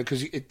thought it was going to,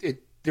 because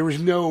there was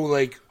no,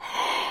 like,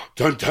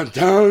 dun, dun,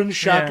 dun,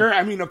 shocker. Yeah.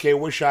 I mean, okay, it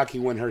was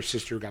shocking when her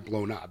sister got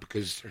blown up,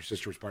 because her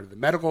sister was part of the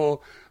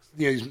medical,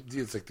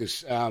 it's like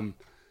this,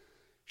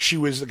 she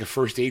was like a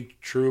first aid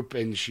troop,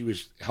 and she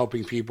was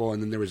helping people,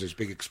 and then there was this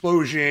big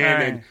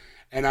explosion,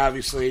 and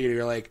obviously,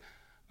 you're like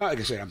I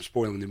said, I'm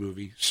spoiling the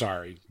movie,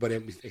 sorry, but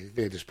at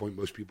this point,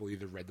 most people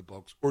either read the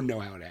books or know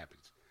how it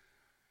happens.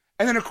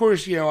 And then, of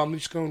course, I'm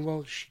just going,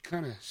 well, she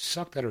kind of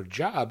sucked at her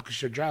job, because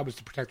her job was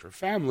to protect her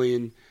family,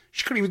 and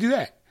she couldn't even do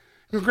that.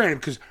 And granted,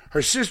 because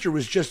her sister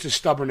was just as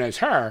stubborn as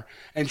her,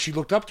 and she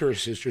looked up to her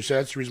sister, so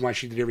that's the reason why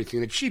she did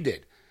everything that she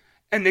did.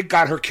 And it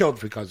got her killed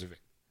because of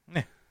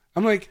it.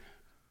 I'm like,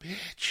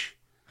 bitch.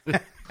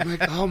 I'm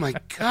like, oh, my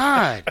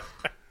God.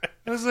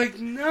 I was like,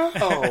 no.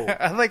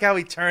 I like how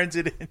he turns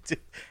it into,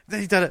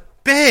 then he done it,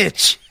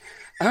 bitch.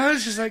 I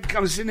was just like, I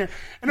was sitting there.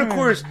 And, of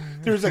course,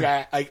 there's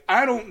I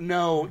don't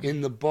know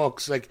in the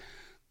books, like,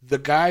 the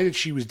guy that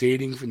she was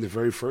dating from the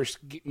very first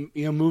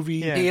movie.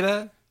 Yeah.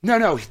 Peter?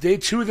 No.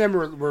 Two of them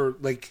were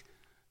like,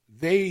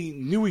 they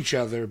knew each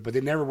other, but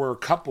they never were a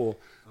couple.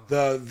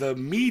 The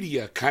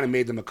media kind of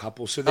made them a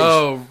couple. So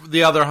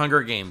the other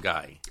Hunger Game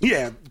guy.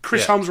 Yeah,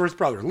 Chris Hemsworth's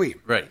brother, Liam.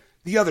 Right.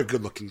 The other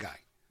good-looking guy.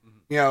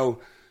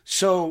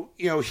 So,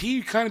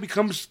 he kind of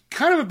becomes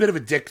kind of a bit of a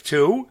dick,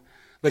 too.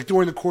 Like,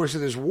 during the course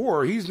of this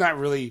war, he's not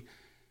really,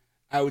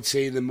 I would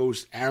say, the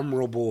most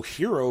admirable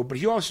hero, but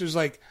he also is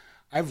like,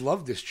 I've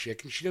loved this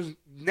chick, and she doesn't,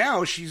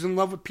 now she's in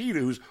love with Peter,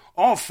 who's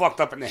all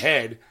fucked up in the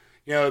head,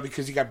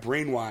 because he got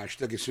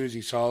brainwashed. Like, as soon as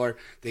he saw her,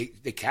 they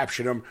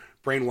captured him,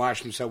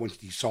 brainwashed him, so when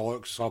he saw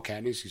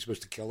Katniss, he's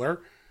supposed to kill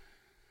her.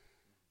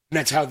 And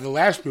that's how the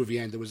last movie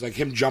ended. It was like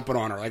him jumping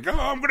on her, like, oh,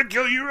 I'm going to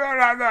kill you.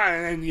 And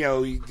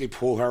then, they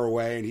pull her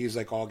away, and he's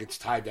like, all gets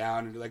tied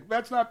down. And they're like,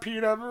 that's not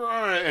Peter.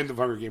 And the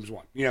Hunger Games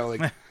won.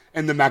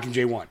 And the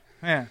Mockingjay won.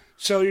 Yeah.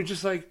 So you're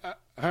just like,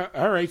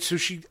 all right. So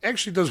she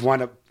actually does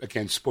wind up,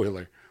 again,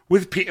 spoiler,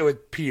 with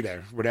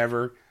Peter,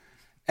 whatever.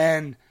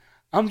 And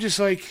I'm just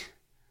like,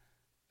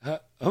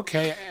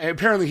 okay.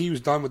 Apparently he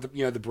was done with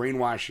the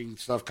brainwashing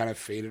stuff kind of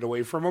faded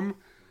away from him.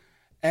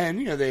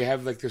 And they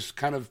have like this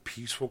kind of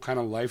peaceful kind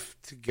of life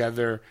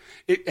together.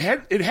 It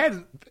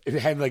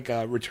had like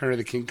a Return of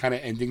the King kind of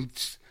ending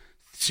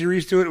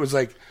series to it. It was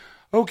like,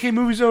 okay,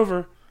 movie's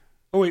over.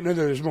 Oh wait, no,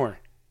 there's more.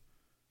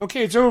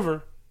 Okay, it's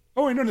over.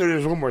 Oh wait, no,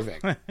 there's one more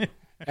thing.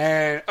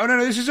 And oh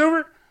no, this is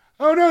over.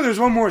 Oh no, there's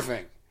one more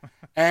thing.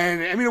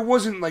 And I mean, it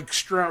wasn't like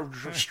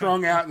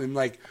strung out and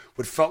like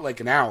what felt like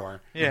an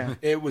hour. Yeah,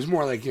 it was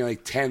more like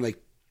like 10,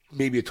 like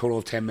maybe a total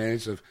of 10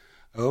 minutes of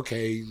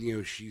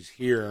okay, she's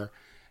here.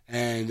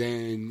 And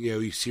then,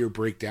 you see her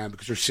break down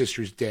because her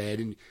sister's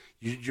dead. And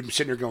you're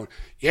sitting there going,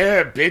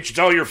 yeah, bitch, it's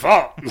all your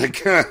fault. Like,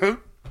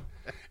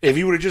 if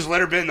you would have just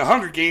let her be in the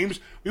Hunger Games,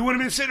 we would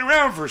have been sitting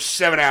around for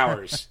 7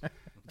 hours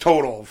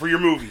total for your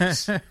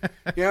movies. It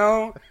would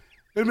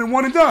have been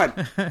one and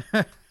done.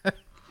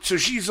 So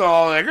she's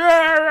all like,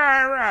 rah,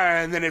 rah,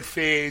 rah, and then it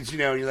fades, and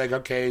you're like,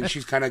 okay. And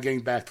she's kind of getting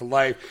back to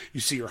life.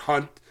 You see her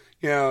hunt,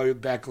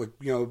 back, like,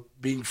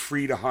 being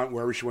free to hunt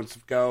wherever she wants to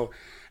go.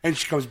 And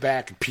she comes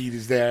back, and Pete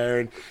is there,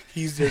 and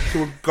he's there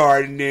doing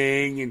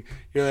gardening, and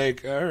you're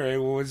like, all right,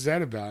 well, what's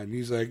that about? And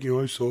he's like,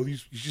 I saw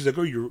these. She's like,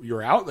 oh,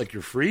 you're out, like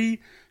you're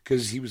free,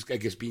 because he was, I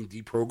guess, being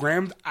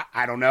deprogrammed.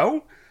 I don't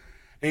know.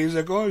 And he's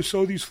like, oh, I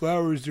saw these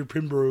flowers, they're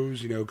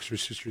primrose, because her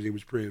sister's name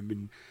was Prim,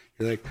 and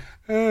you're like,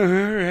 oh, all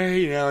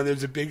right, and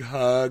there's a big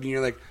hug, and you're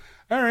like,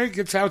 all right,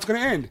 that's how it's going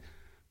to end.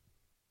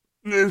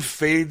 And then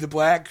fade to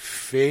black,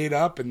 fade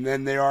up, and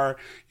then they are,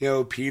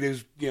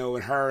 Peter's,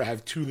 and her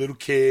have 2 little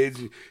kids,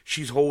 and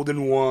she's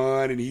holding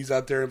one, and he's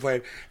out there and playing.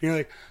 And you're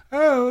like,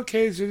 oh,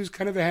 okay, so there's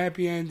kind of a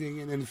happy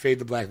ending, and then fade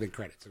to black, then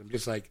credits. And I'm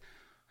just like,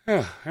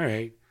 oh, all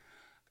right.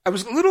 I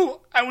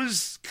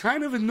was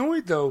kind of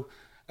annoyed, though.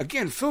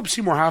 again, Philip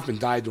Seymour Hoffman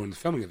died during the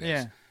filming of this.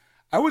 Yeah.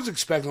 I was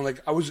expecting, like,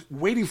 I was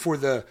waiting for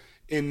the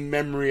in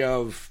memory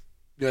of,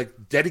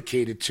 like,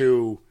 dedicated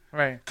to,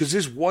 Right. because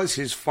this was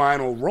his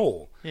final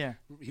role. Yeah.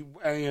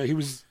 He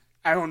was.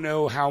 I don't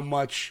know how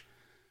much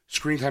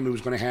screen time he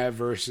was going to have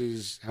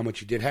versus how much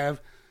he did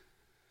have.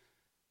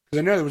 Because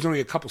I know there was only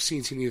a couple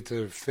scenes he needed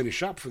to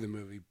finish up for the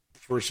movie,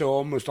 so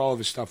almost all of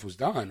his stuff was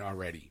done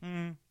already.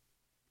 And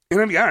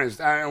to be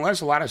honest,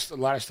 unless a lot of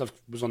stuff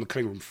was on the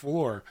cutting room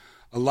floor,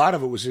 a lot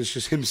of it was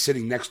just him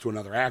sitting next to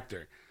another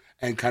actor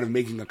and kind of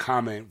making a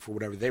comment for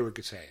whatever they were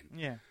saying.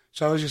 Yeah.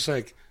 So I was just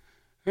like,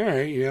 all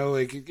right,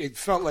 like it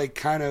felt like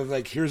kind of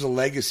like here's a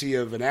legacy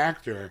of an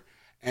actor,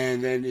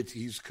 and then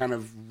he's kind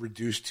of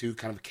reduced to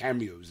kind of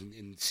cameos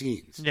in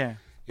scenes. Yeah.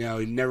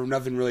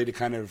 Nothing really to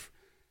kind of.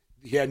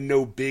 He had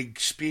no big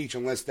speech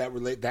unless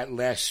that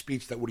last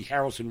speech that Woody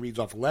Harrelson reads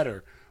off a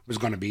letter was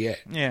going to be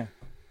it. Yeah.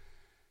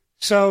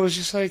 So I was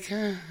just like,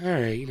 all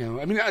right,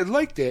 I mean, I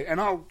liked it,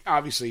 and I'll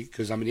obviously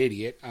because I'm an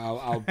idiot,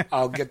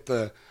 I'll get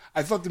the.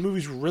 I thought the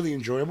movies were really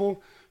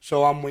enjoyable,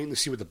 so I'm waiting to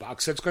see what the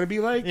box set's going to be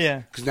like. Yeah.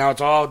 Because now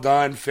it's all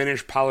done,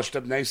 finished, polished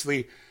up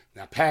nicely.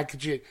 Now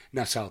package it.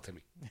 Now sell it to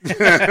me.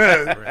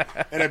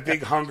 And a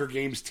big Hunger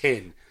Games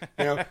tin.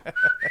 So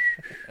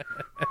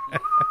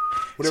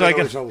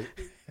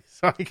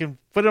I can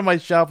put it on my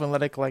shelf and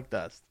let it collect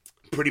dust.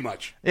 Pretty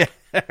much. Yeah.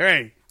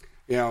 Right.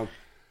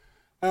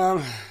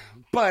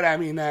 But I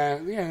mean,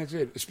 that's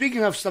it.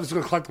 Speaking of stuff that's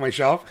going to collect on my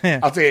shelf, Yeah.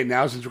 I'll tell you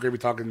now since we're going to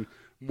be talking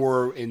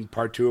more in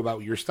part 2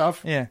 about your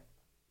stuff. Yeah.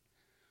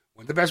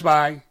 Went to Best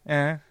Buy.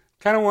 Uh-huh.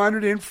 Kind of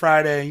wandered in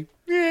Friday.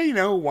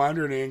 Yeah,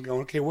 wandering in,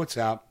 going, okay, what's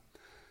up?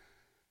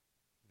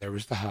 There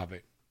was The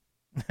Hobbit.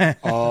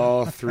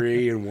 All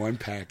 3 in one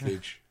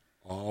package,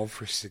 all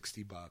for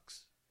 $60.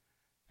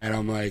 And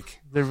I'm like,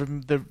 the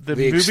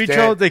movie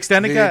trilogy, the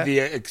extended cut,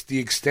 the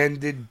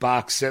extended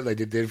box set like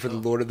they did for the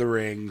Lord of the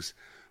Rings,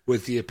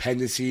 with the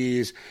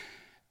appendices.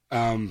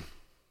 I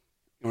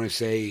want to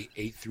say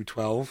 8 through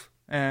 12,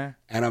 and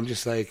I'm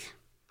just like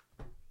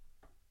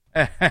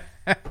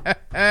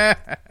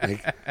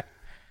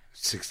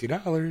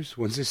 $60.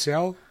 When's the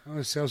sale? Oh,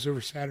 the sale's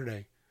over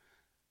Saturday.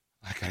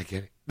 I gotta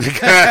get it.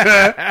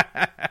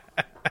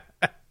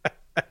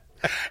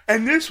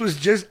 And this was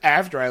just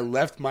after I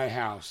left my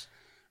house,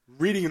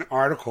 reading an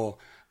article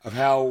of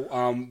how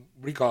what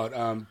do you call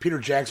it? Peter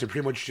Jackson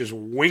pretty much just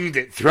winged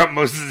it throughout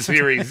most of the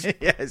series.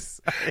 Yes.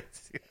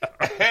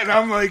 And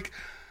I'm like,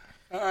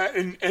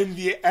 and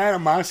the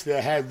animosity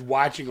I had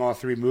watching all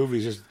 3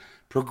 movies just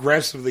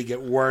progressively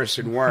get worse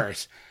and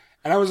worse.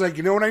 And I was like,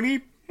 you know what I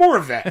need? More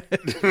of that.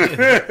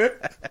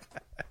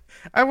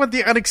 I want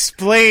the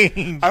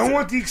unexplained. I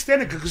want the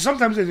extended cut, because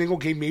sometimes I think,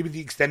 okay, maybe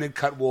the extended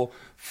cut will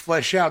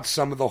flesh out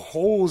some of the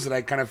holes that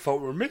I kind of felt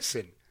were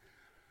missing.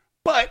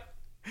 But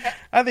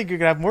I think you're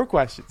going to have more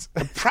questions.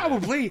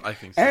 Probably. I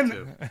think so,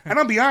 too. And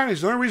I'll be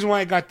honest, the only reason why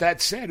I got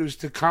that set was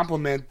to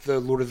complement the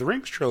Lord of the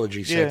Rings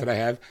trilogy set that I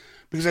have,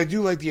 because I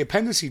do like the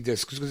appendice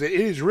discs, because it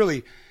is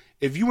really,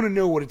 if you want to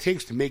know what it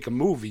takes to make a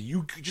movie,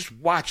 you just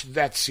watch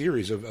that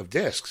series of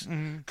discs,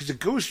 because it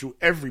goes through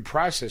every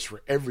process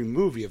for every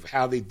movie of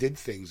how they did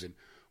things, and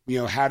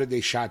how did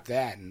they shot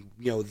that, and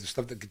the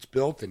stuff that gets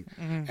built,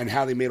 and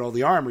how they made all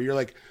the armor. You're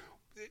like,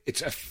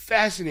 it's a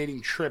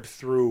fascinating trip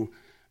through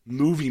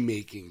movie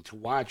making to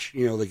watch,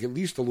 like at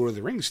least the Lord of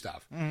the Rings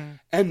stuff, and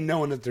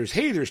knowing that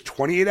there's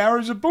 28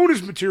 hours of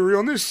bonus material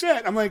on this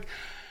set. I'm like,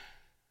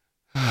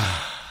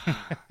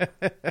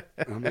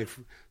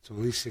 it's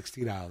only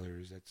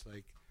 $60. That's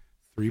like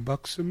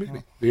 $3 a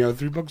minute.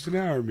 $3 an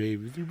hour,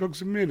 maybe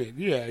 $3 a minute.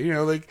 Yeah,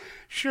 like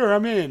sure,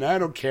 I'm in. I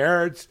don't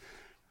care. It's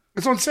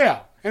on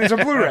sale and it's a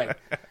Blu-ray.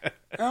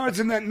 Oh, it's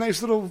in that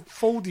nice little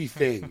foldy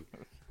thing.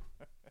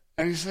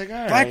 And he's like, all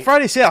right. Black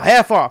Friday sale,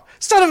 half off.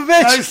 Son of a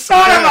bitch! Son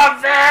of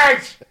a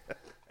bitch!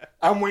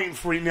 I'm waiting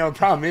for you. The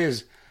problem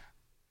is,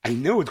 I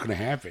know what's going to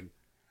happen.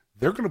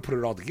 They're going to put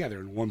it all together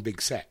in one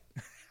big set.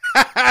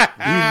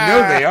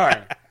 They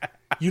are.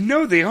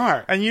 They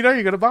are. And you're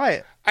going to buy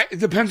it. It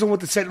depends on what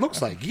the set looks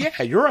like.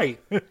 Yeah, you're right.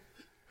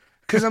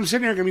 Because I'm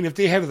sitting there, I mean, if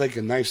they have like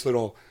a nice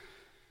little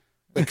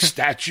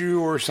statue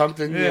or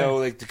something,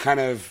 like to kind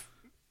of,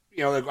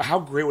 like how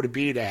great would it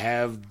be to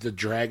have the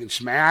dragon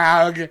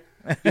Smaug,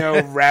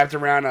 wrapped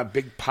around a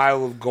big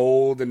pile of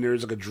gold, and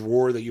there's like a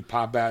drawer that you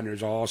pop out, and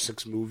there's all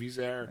 6 movies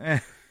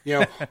there.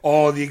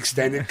 All the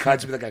extended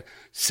cuts, like a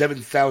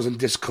 7,000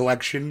 disc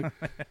collection.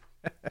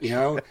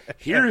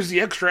 Here's the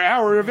extra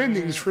hour of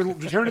endings for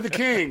Return of the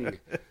King.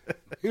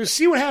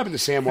 See what happened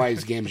to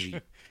Samwise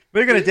Gamgee.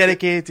 We're going to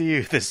dedicate it to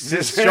you. This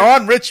is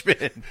Sean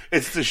Richmond.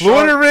 It's the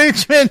Lord of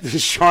Richmond. The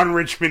Sean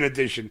Richmond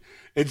edition.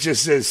 It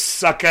just says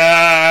 "sucker."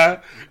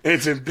 And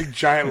it's a big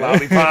giant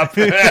lollipop.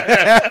 And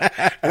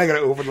I got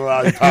to open the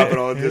lollipop and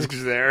all the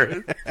discs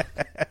are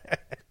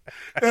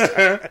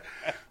there.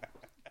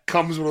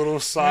 Comes with a little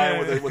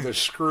sign with a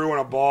screw and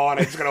a ball, and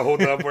I just got to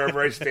hold it up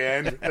wherever I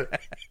stand.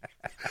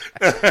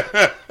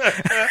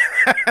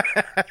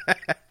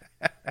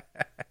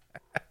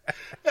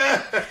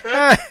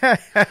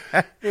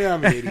 Yeah,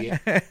 I'm an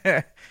idiot.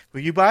 Will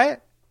you buy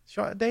it,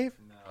 Dave?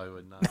 No, I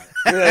would not.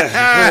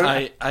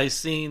 I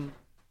seen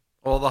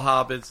all the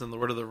Hobbits and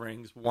Lord of the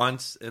Rings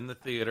once in the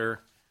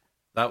theater.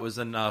 That was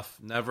enough.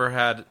 Never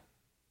had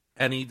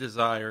any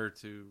desire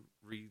to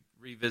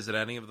revisit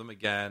any of them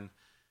again.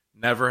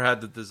 Never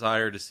had the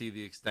desire to see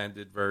the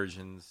extended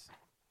versions.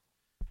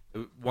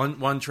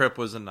 One trip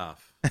was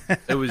enough.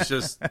 It was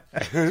just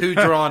too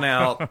drawn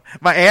out.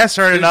 My ass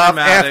hurt enough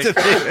dramatic.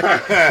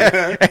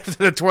 after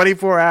the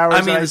 24 hours.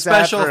 I mean, the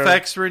special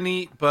effects were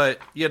neat, but,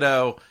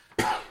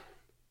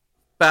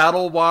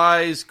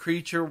 battle-wise,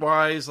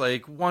 creature-wise,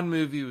 like, one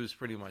movie was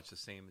pretty much the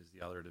same as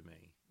the other to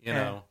me, you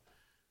know?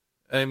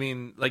 I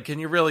mean, like, can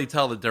you really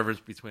tell the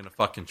difference between a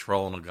fucking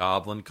troll and a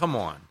goblin? Come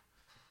on.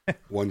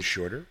 One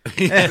shorter. Or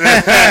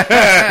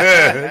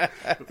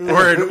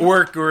an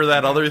orc or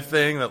that other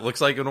thing that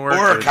looks like an orc.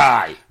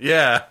 Orcai.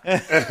 Yeah.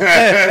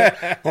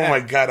 Oh,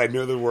 my God, I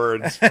know the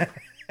words.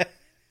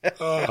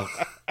 Oh.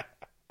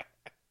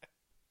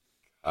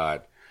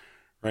 God.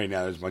 Right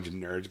now, there's a bunch of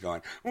nerds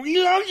going,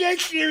 we love that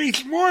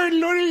series more than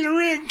Lord of the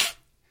Rings.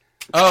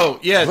 Oh,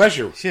 yeah. Bless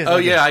you. Oh,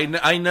 yeah,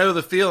 I know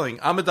the feeling.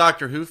 I'm a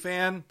Doctor Who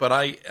fan, but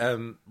I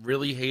am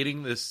really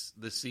hating this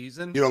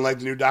season. You don't like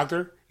the new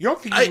Doctor? You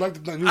don't think you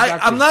like the new Doctor?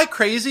 I'm not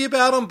crazy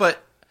about him,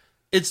 but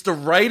it's the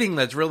writing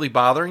that's really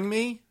bothering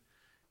me.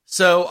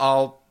 So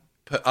I'll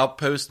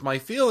post my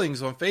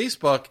feelings on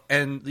Facebook,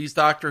 and these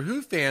Doctor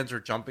Who fans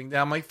are jumping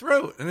down my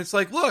throat. And it's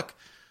like, look,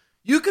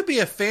 you could be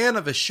a fan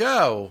of a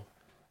show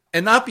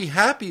and not be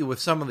happy with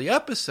some of the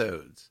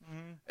episodes.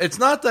 It's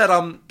not that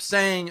I'm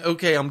saying,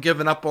 okay, I'm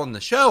giving up on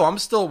the show. I'm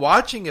still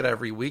watching it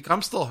every week.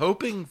 I'm still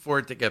hoping for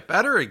it to get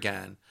better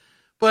again.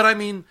 But, I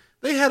mean,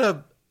 they had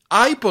a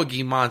eye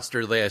boogie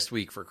monster last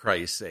week, for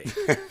Christ's sake.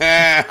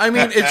 I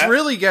mean, it's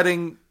really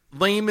getting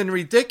lame and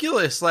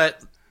ridiculous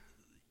that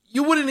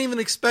you wouldn't even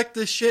expect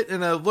this shit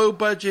in a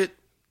low-budget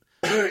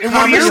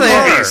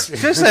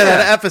Just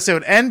that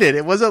episode ended.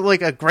 It wasn't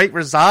like a great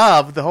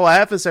resolve. The whole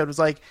episode was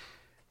like,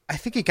 I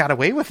think he got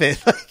away with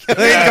it.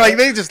 Like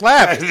they just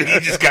left. He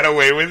just got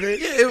away with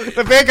it.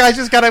 The bad guy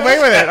just got away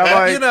with it.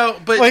 I'm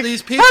like, but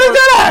these people. How did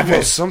that happen?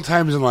 Well,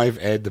 sometimes in life,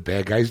 Ed, the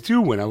bad guys do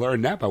win. I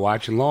learned that by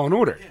watching Law and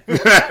Order.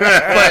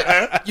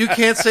 But you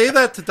can't say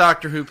that to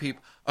Doctor Who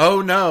people.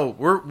 Oh no,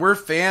 we're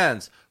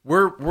fans.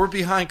 We're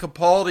behind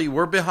Capaldi.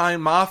 We're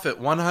behind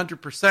Moffat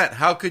 100%.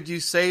 How could you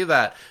say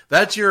that?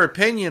 That's your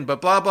opinion,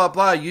 but blah blah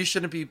blah. You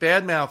shouldn't be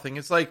bad mouthing.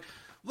 It's like,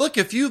 look,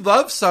 if you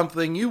love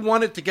something, you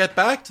want it to get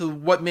back to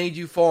what made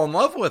you fall in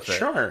love with it.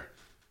 Sure.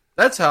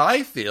 That's how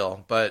I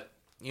feel. But,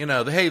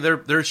 hey,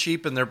 they're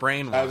sheep and they're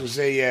brainwashed. I would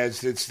say, yeah,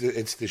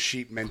 it's the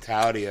sheep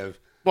mentality of.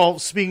 Well,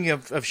 speaking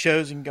of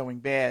shows and going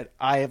bad,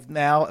 I have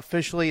now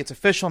it's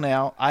official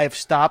now, I have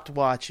stopped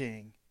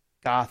watching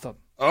Gotham.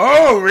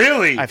 Oh,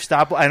 really? I've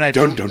stopped, and I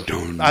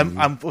dun.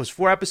 I was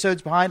 4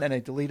 episodes behind, and I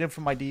deleted them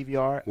from my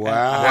DVR.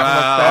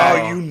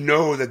 Wow. You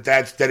know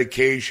that's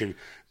dedication.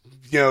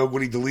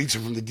 When he deletes it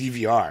from the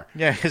DVR.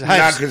 Yeah,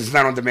 not because it's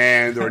not on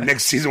demand or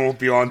next season won't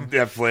be on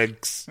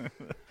Netflix. I'm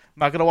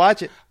not going to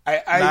watch it.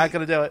 I'm not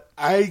going to do it.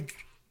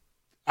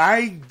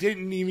 I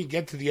didn't even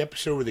get to the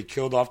episode where they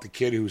killed off the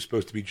kid who was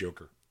supposed to be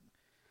Joker.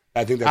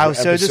 I think I was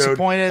so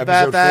disappointed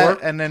about that,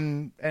 4?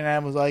 and I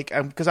was like,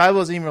 because I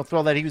wasn't even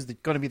thrilled that he was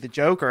going to be the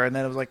Joker, and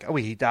then I was like, oh,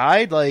 he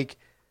died? Like,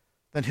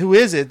 then who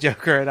is it,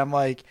 Joker? And I'm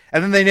like,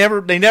 and then they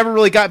never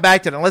really got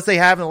back to it, unless they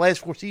have in the last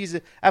 4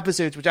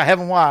 episodes, which I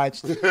haven't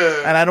watched,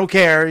 and I don't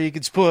care. You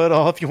can spoil it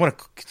all if you want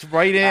to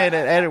write in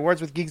at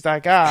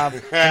editwordswithgeeks.com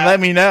and let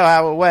me know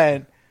how it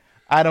went.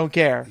 I don't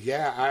care.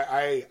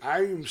 Yeah,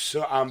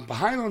 I'm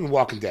behind on The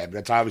Walking Dead, but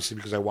that's obviously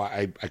because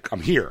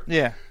I'm here.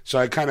 Yeah. So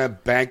I kind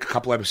of bank a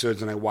couple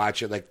episodes and I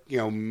watch it. Like,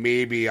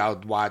 maybe I'll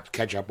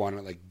catch up on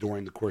it like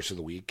during the course of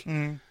the week.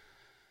 Mm.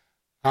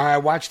 I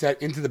watched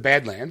that Into the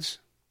Badlands.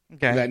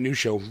 Okay. That new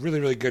show,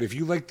 really, really good. If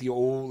you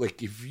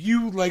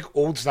like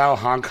old style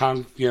Hong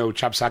Kong,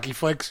 chopsaki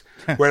flicks,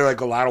 where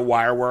like a lot of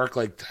wire work,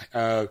 like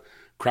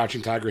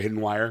Crouching Tiger,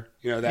 Hidden Wire,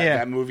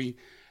 that movie.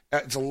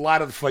 It's a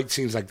lot of the fight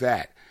scenes like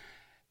that,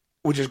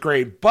 which is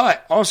great.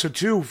 But also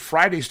too,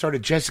 Friday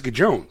started Jessica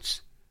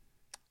Jones.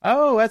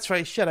 Oh, that's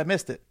right. Shit, I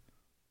missed it.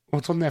 Well,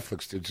 it's on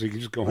Netflix, dude, so you can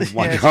just go home and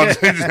watch it.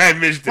 I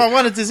missed it. Well, I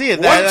wanted to see it.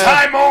 One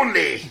time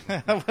only.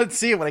 I wanted to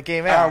see it when it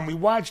came out. We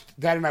watched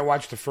that, and I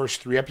watched the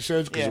first 3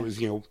 episodes because it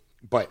was,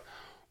 but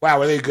wow,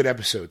 were they good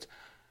episodes?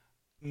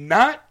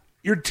 Not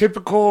your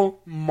typical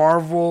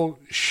Marvel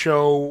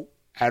show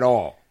at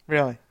all.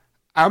 Really?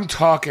 I'm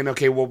talking,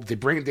 okay, well,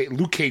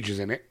 Luke Cage is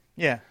in it.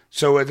 Yeah.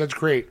 So that's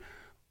great.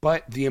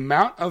 But the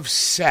amount of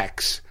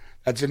sex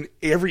that's in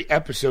every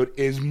episode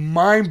is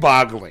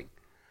mind-boggling.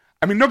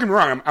 I mean, don't get me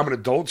wrong, I'm an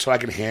adult, so I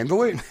can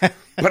handle it.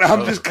 But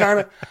I'm just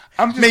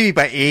maybe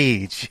by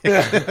age.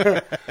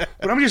 But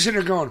I'm just sitting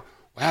there going,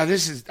 wow,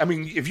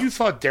 if you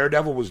thought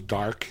Daredevil was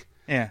dark,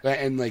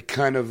 and like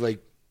kind of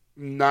like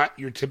not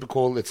your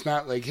typical, it's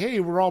not like, hey,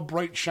 we're all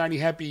bright, shiny,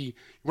 happy.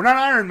 We're not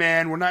Iron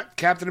Man, we're not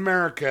Captain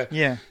America.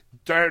 Yeah.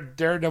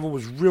 Daredevil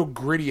was real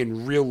gritty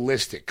and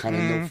realistic,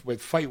 kind of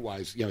with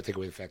fight-wise, take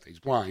away the fact that he's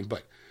blind,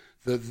 but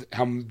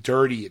how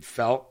dirty it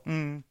felt.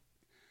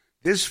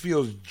 This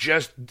feels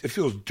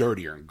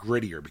dirtier and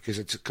grittier because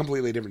it's a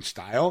completely different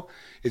style.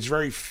 It's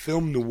very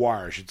film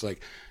noirish. It's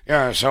like,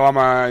 yeah,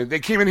 so they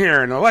came in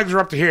here and the legs are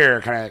up to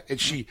here, kind of.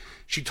 And she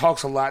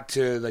talks a lot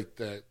to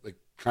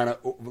kind of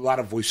a lot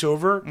of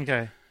voiceover.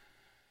 Okay.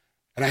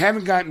 And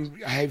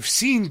I've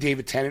seen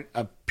David Tennant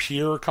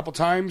appear a couple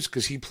times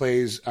because he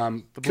plays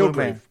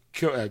Kilgrave.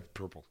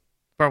 Purple.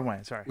 Purple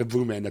Man, sorry. The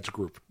Blue Man, that's a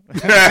group. He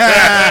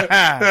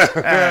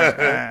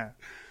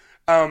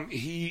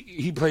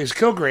plays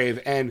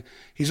Kilgrave, and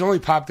he's only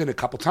popped in a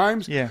couple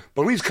times. Yeah.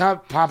 But when he's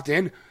popped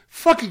in,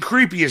 fucking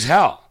creepy as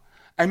hell.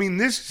 I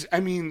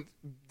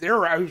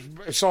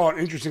saw an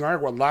interesting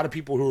article. A lot of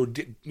people who are,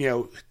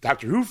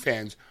 Doctor Who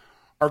fans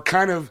are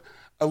kind of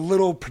a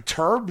little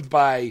perturbed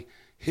by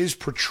his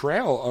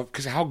portrayal of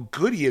because how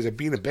good he is at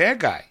being a bad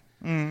guy.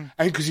 Mm.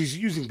 I mean, because he's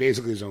using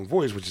basically his own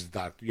voice, which is his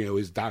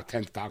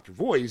 10th Doctor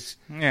voice.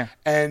 Yeah.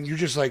 And you're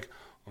just like,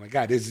 oh my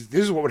God, this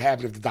is what would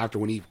happen if the Doctor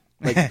went evil.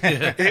 Like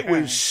it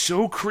was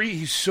so creepy.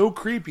 He's so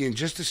creepy, and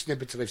just the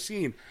snippets that I've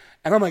seen,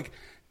 and I'm like,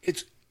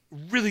 it's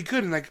really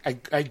good. And like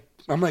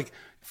I'm like,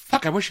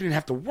 fuck, I wish I didn't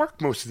have to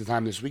work most of the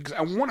time this week because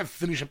I want to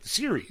finish up the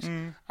series.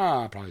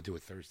 I'll probably do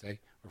it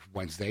Thursday or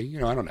Wednesday.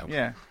 I don't know.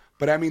 Yeah.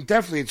 But I mean,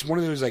 definitely, it's one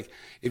of those like,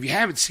 if you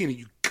haven't seen it,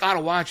 you gotta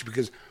watch it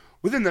because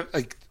within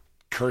the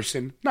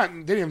cursing, they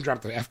didn't even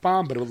drop the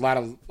F-bomb, but a lot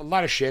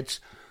of shits,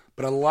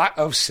 but a lot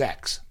of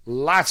sex,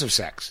 lots of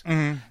sex,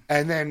 and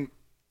then.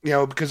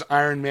 Because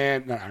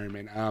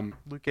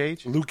Luke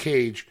Cage. Luke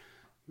Cage,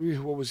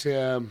 what was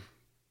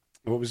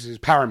his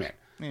Power Man?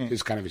 Yeah.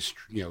 Is kind of his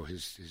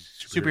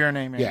superhero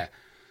name. Yeah,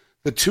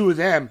 the two of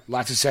them,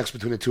 lots of sex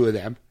between the two of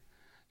them.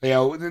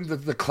 Then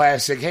the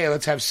classic, hey,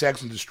 let's have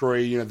sex and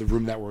destroy the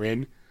room that we're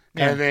in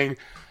kind of thing.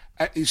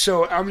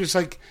 So I'm just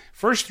like,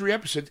 first 3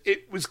 episodes,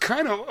 it was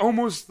kind of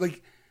almost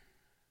like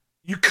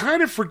you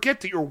kind of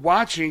forget that you're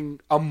watching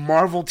a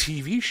Marvel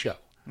TV show.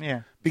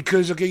 Yeah.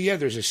 Because,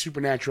 there's a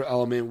supernatural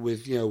element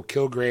with,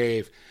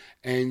 Kilgrave,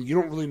 and you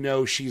don't really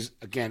know she's,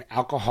 again,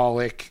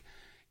 alcoholic.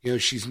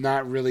 She's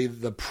not really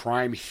the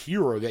prime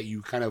hero that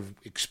you kind of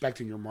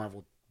expect in your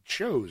Marvel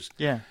shows.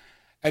 Yeah.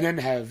 And then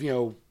have,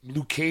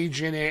 Luke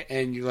Cage in it,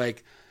 and you're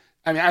like,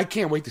 I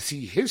can't wait to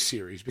see his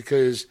series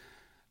because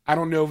I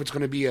don't know if it's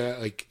going to be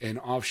an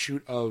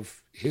offshoot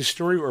of his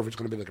story or if it's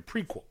going to be like a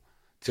prequel.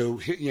 So,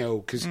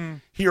 because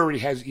he already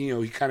has,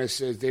 he kind of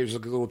says there's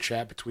like a little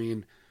chat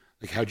between...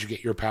 Like, how'd you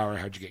get your power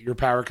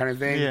kind of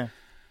thing. Yeah.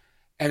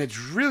 And it's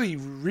really,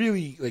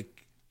 really,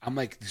 like, I'm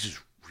like, this is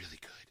really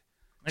good.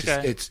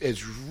 Okay.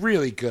 It's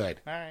really good.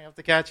 All right, I'll have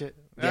to catch it.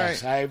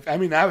 Yes. Right.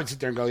 I would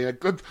sit there and go,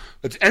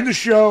 let's end the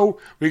show.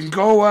 We can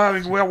go,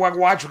 we'll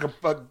watch a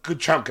good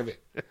chunk of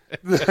it.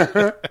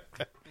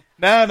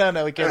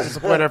 No. We can't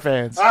support our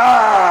fans.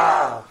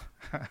 Ah!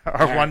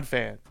 Our one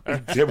fan.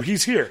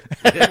 He's here.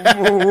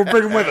 We'll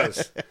bring him with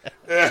us.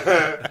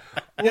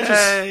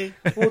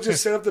 We'll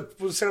just set up the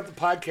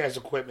podcast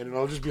equipment, and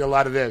it'll just be a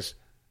lot of this.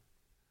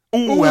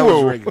 Ooh, that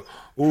was regular.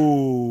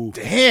 Ooh,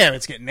 damn,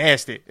 it's getting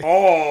nasty.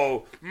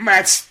 Oh,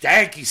 that's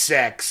stanky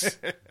sex.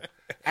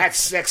 That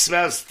sex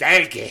smells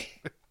stanky.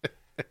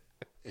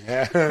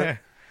 Hot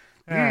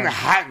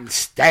and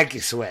stanky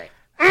sweat.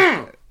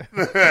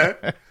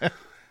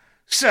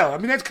 So,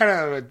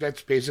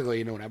 that's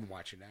basically what I'm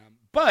watching now.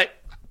 But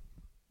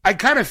I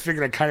kind of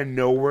figured I kind of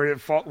know where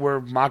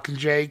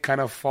Mockingjay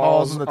kind of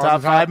falls in the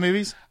top 5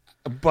 movies.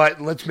 But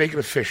let's make it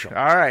official.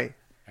 All right.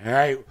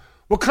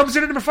 What comes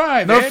in at number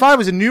 5? Number 5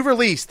 was a new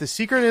release, The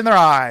Secret in Their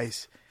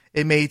Eyes.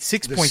 It made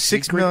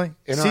 $6.6 million.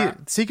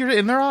 Secret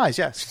in Their Eyes,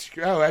 yes.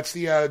 Oh, that's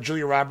the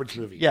Julia Roberts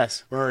movie.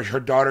 Yes. Where her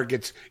daughter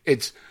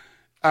it's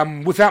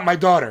Without My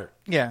Daughter.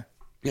 Yeah.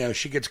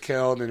 She gets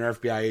killed and they're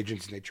FBI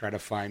agents and they try to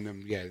find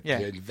them. To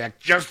enact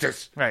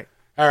justice. Right.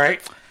 All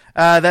right.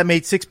 That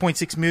made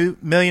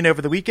 $6.6 million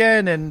over the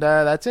weekend, and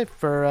that's it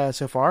for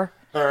so far.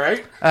 All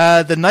right.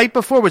 The Night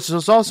Before, which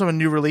was also a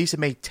new release, it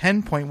made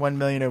 $10.1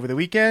 million over the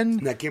weekend.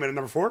 And that came in at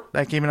number 4?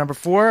 That came in number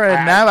 4,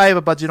 and now I have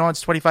a budget on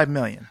it's $25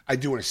 million. I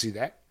do want to see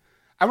that.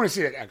 I want to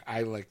see that.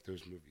 I like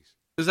those movies.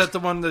 Is that the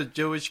one the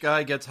Jewish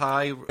guy gets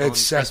high?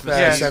 It's Seth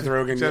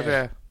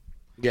Rogen.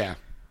 Yeah.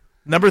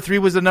 Number 3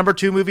 was the number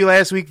 2 movie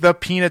last week, The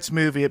Peanuts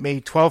movie. It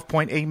made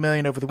 $12.8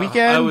 million over the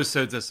weekend. I was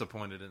so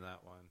disappointed in that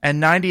one. And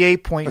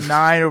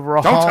 98.9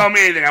 overall. Don't tell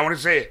me anything. I want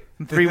to see it.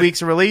 3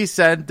 weeks of release,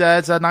 and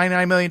it's a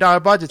 $99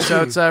 million budget,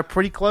 so it's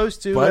pretty close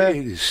to... But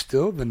it is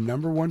still the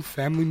number 1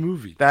 family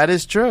movie. That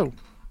is true.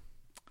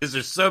 Because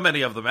there's so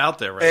many of them out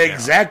there right now.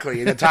 Exactly.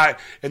 In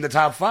the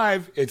top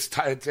 5, it's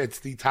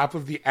the top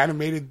of the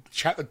animated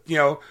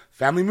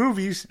family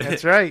movies.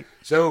 That's right.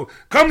 So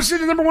come see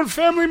the number 1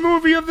 family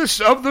movie of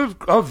this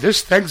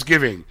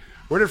Thanksgiving.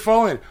 Where did it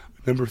fall in?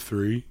 Number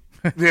 3.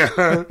 Yeah.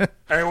 All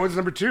right, what's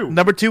number 2?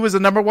 Number 2 was the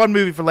number 1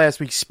 movie for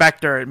last week,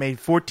 Spectre. It made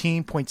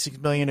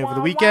 $14.6 million over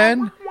the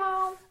weekend.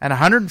 and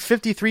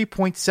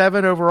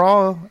 153.7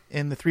 overall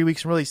in the 3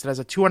 weeks release. It has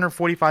a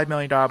 $245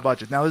 million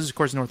budget. Now, this is, of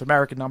course, North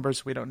American numbers.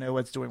 So we don't know what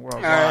it's doing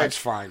worldwide. It's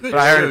fine. But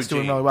I heard it's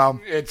doing really well.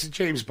 It's a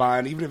James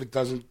Bond. Even if it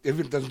doesn't do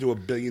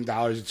 $1 billion,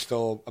 it's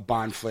still a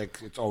Bond flick.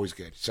 It's always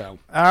good. So,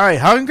 all right,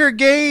 Hunger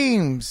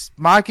Games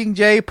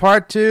Mockingjay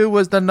Part 2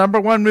 was the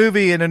 #1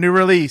 movie in a new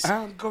release.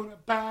 I'm gonna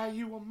buy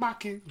you a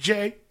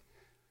Mockingjay.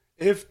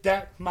 If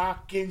that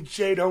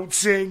Mockingjay don't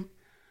sing,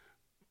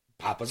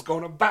 Papa's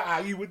gonna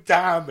buy you a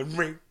diamond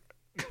ring.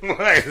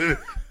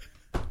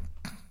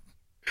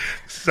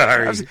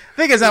 Sorry. The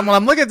thing is that when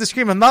I'm looking at the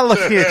screen, I'm not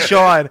looking at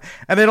Sean,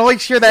 and then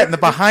always hear that in the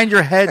behind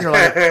your head, and you're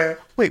like,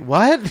 wait,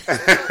 what?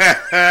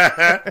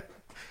 The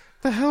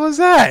hell is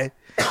that?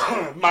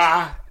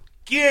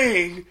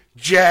 Mockingjay,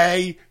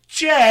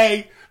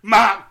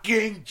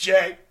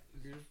 Mockingjay.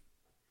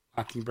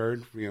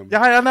 Mockingbird.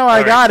 Yeah, I know,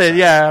 I got it.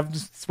 Yeah, I'm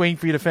just waiting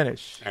for you to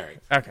finish. All right.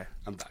 Okay.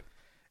 I'm done.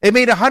 It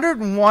made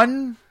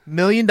 $101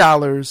 million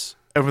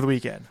over the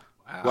weekend.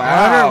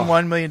 Wow.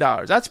 $101 million.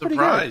 That's pretty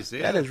good.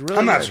 Yeah. That is really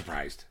I'm not good.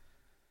 surprised.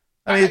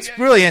 I mean, it's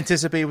really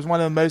anticipated. It was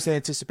one of the most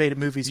anticipated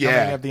movies coming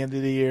Yeah. at the end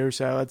of the year.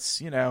 So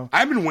it's,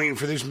 I've been waiting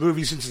for this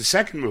movie since the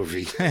second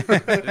movie.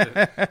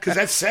 Because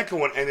that second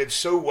one ended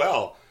so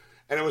well.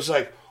 And it was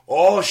like,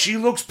 oh, she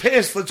looks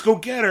pissed. Let's go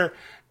get her.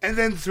 And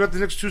then throughout the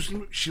next two,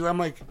 I'm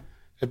like,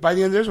 by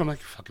the end of this one, I'm like,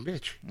 fucking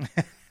bitch.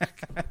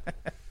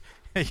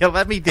 you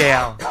let me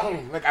down.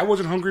 Like, I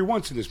wasn't hungry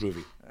once in this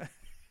movie.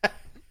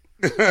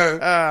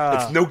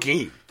 It's no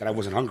game that I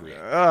wasn't hungry.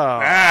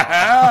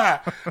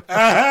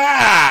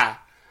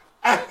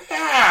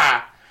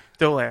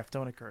 Don't laugh.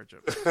 Don't encourage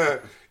him.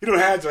 You don't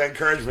have to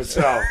encourage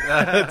myself.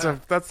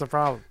 That's the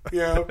problem. You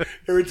know,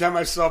 every time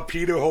I saw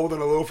Peter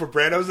holding a loaf of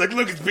bread, I was like,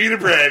 look, it's pita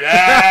bread.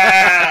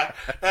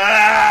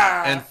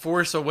 And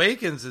Force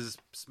Awakens is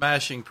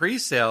smashing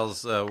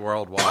pre-sales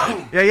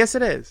worldwide. Yeah, yes,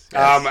 it is.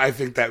 Yes. I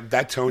think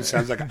that tone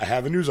sounds like I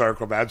have a news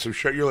article about it, so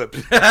shut your lips.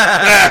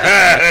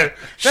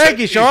 Thank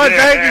you, Sean.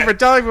 Thank you for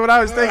telling me what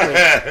I was thinking.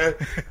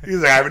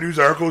 He's like, I have a news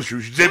article,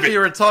 zip You it.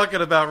 were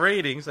talking about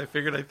ratings. I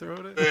figured I'd throw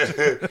it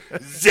in.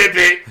 Zip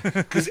it.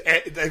 Because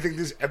I think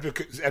this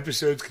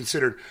episode's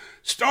considered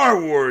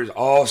Star Wars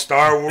all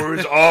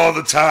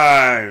the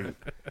time.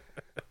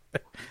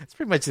 It's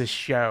pretty much the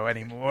show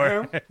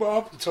anymore. Yeah, well,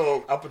 up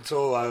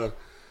until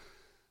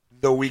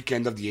the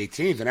weekend of the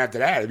 18th, and after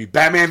that, it'd be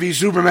Batman v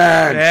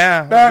Superman.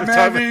 Yeah,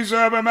 Batman v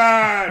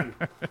Superman.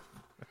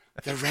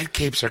 The red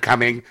capes are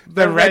coming.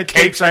 The red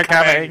capes are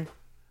coming.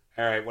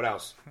 All right, what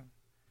else?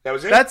 That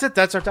was it. That's it.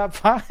 That's our top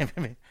 5. I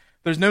mean,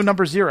 there's no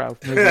number 0.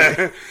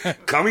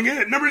 Coming in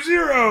at number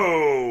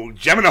 0,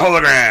 Gem and the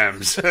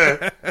Holograms.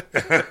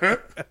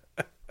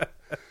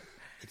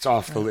 It's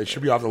off the list. It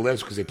should be off the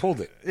list because they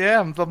pulled it. Yeah,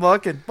 I'm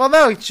looking. Well,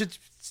 no, it should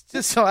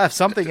just still have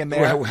something in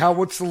there.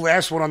 What's the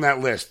last one on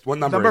that list? What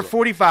number? Number is it?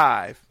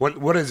 45.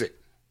 What is it?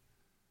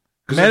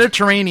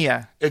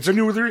 Mediterranean. It's a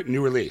new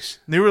release.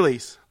 New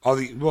release.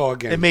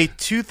 Again, It made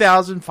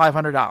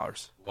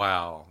 $2,500.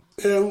 Wow.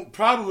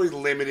 Probably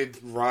limited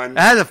run. It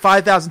has a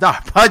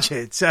 $5,000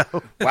 budget, so.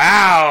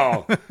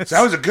 Wow, so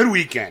that was a good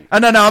weekend. Oh,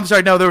 no, I'm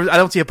sorry. No, I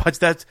don't see a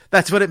budget.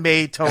 That's what it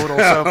made total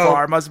so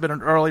far. It must have been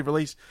an early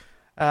release.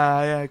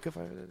 Yeah,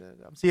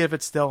 I'm seeing if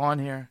it's still on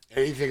here.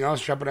 Anything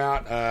else jumping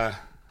out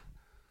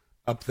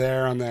up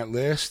there on that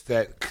list?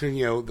 That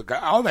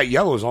all that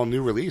yellow is all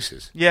new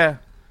releases. Yeah.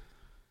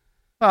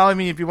 Well, I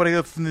mean, if you want to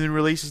go from the new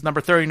releases, number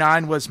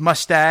 39 was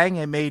Mustang.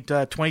 It made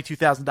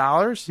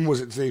 $22,000. Was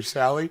it Save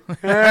Sally?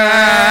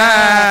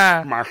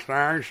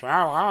 Mustang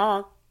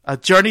Sally. A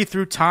Journey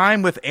Through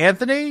Time with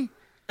Anthony.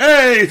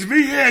 Hey, it's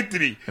me,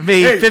 Anthony. It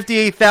made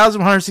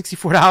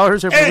 $58,164 over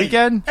the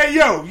weekend. Hey,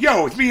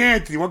 yo, it's me,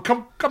 Anthony. Well,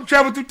 come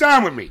travel through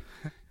time with me.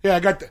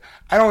 Yeah,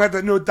 I don't have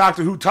to know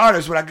Doctor Who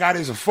TARDIS. What I got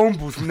is a phone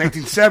booth from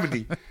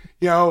 1970.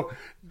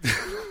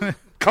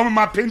 Come in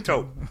my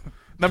Pinto.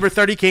 Number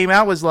 30 came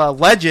out was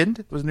Legend.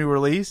 It was a new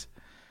release.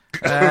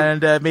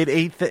 And made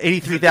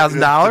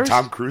 $83,000. The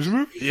Tom Cruise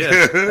movie?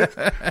 Yeah.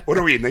 What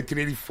are we, in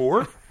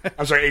 1984?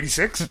 I'm sorry,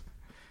 86?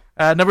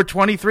 Number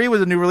 23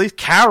 was a new release,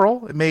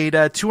 Carol. It made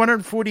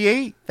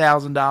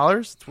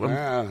 $248,000.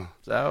 Wow.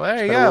 So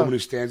there you A go. woman who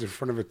stands in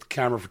front of a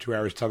camera for 2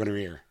 hours tugging her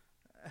ear.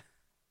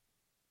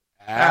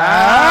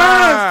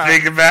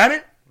 Think about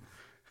it.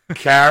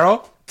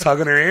 Carol,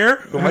 tugging her ear.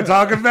 Who am I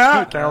talking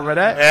about? Carol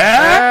Burnett.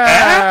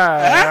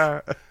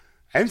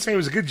 I didn't say it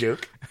was a good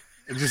joke.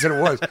 I just said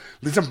it was. At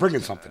least I'm bringing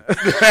something.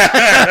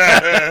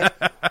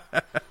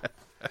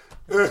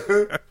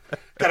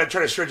 Gotta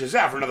try to stretch this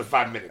out for another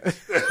 5 minutes.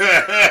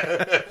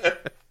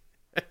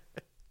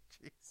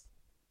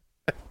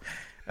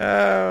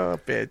 Oh,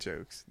 bad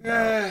jokes.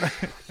 No.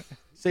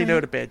 Say no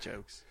to bad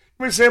jokes.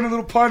 I'm gonna say I'm a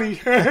little punny.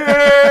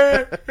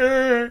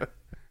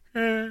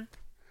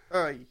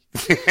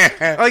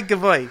 Like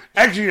good boy.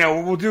 Actually,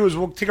 what we'll do is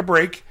we'll take a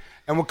break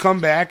and we'll come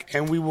back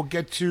and we will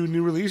get to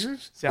new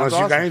releases. Sounds Unless you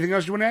got awesome. anything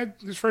else you want to add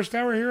this first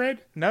hour here, Ed?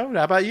 No,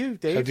 how about you,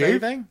 Dave?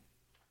 Dave? Anything?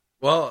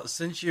 Well,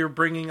 since you're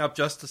bringing up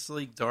Justice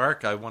League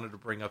Dark, I wanted to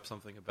bring up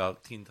something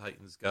about Teen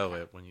Titans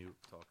Go when you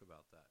talk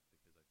about that.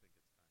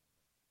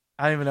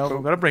 I don't even know if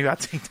I'm going to bring out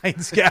Teen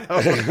Titans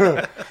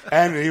Go.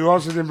 And he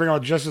also didn't bring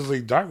out Justice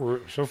League Dark.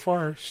 So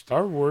far,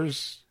 Star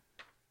Wars.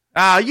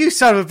 Ah, you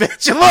son of a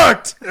bitch! You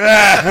looked.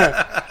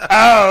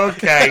 Oh,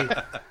 okay.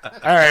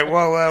 All right.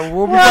 Well,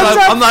 we'll be.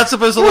 I'm not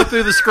supposed to look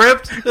through the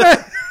script.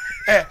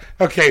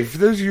 Okay, for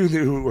those of you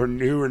who are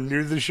new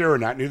to the show or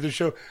not new to the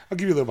show, I'll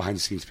give you a little behind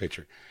the scenes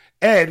picture.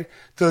 Ed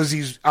does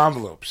these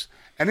envelopes,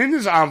 and in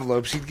his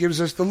envelopes, he gives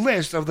us the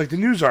list of like the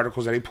news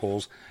articles that he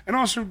pulls, and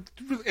also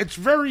it's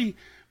very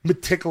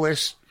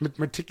meticulous,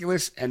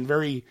 and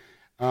very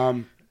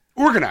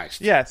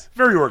organized. Yes,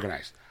 very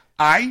organized.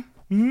 I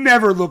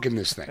never look in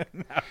this thing.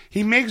 No.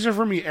 He makes it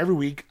for me every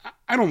week.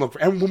 I don't look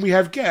for, and when we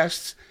have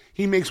guests,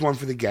 he makes one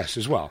for the guests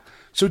as well.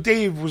 So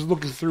Dave was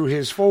looking through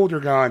his folder,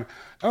 going,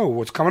 "Oh,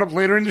 what's coming up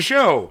later in the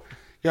show?"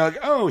 You're like,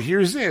 "Oh,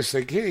 here's this.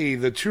 Like, hey,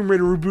 the Tomb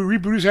Raider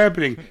reboot is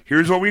happening.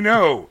 Here's what we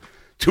know.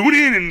 Tune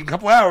in a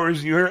couple hours,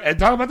 and you hear Ed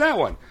talk about that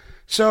one."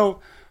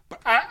 So,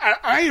 but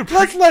I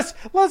appreciate.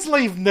 Let's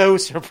leave no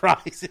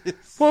surprises.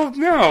 Well,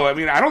 no, I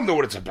mean, I don't know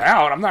what it's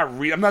about. I'm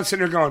not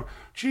sitting there going,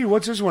 "Gee,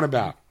 what's this one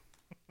about?"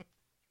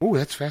 Oh,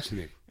 that's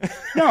fascinating.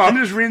 No, I'm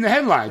just reading the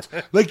headlines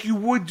like you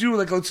would do.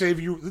 Like, let's say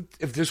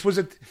if this was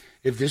a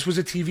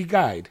TV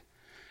guide,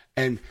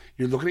 and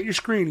you're looking at your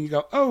screen and you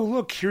go, "Oh,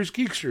 look, here's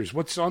Geeksters.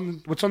 What's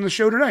on the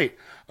show tonight?"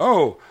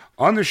 "Oh,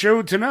 on the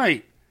show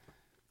tonight,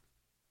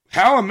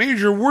 how a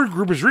major word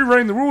group is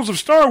rewriting the rules of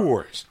Star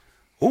Wars."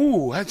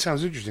 Oh, that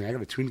sounds interesting. I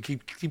got to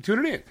keep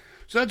tuning in.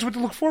 So that's what to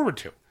look forward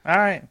to. All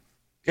right.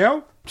 You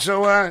know?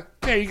 So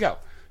there you go.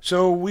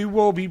 So we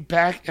will be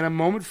back in a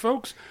moment,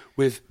 folks,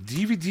 with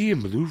DVD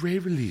and Blu-ray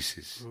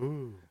releases.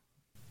 Ooh.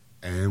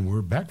 And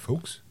we're back,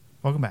 folks.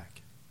 Welcome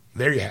back.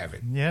 There you have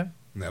it. Yeah.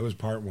 That was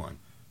part one.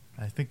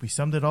 I think we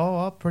summed it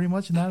all up pretty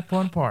much in that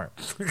one part.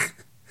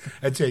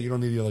 That's it. You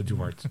don't need the other two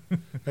parts.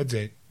 That's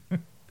it.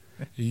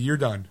 You're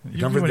done. You're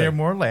You done want for to the hear day.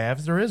 more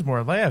laughs. There is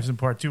more laughs in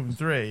part 2 and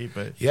 3,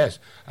 but Yes.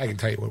 I can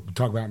tell you what we'll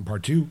talk about in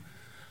part 2.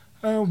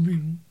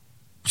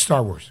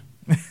 Star Wars.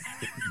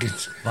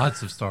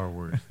 Lots of Star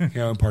Wars.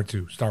 In part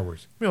 2. Star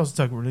Wars. we also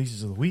talk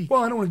releases of the week.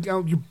 Well, I don't want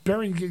to. You're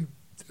burying. You're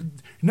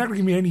not going to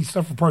give me any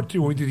stuff for part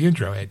 2 when we do the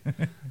intro, Ed.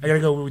 I got to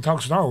go when we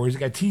talk Star Wars. I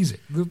got to tease it.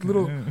 A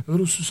little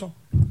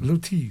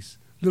tease.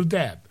 Little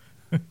dab.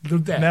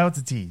 Now it's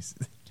a tease.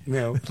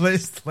 No.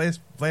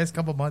 Last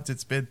couple months,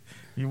 it's been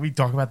we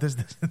talk about this.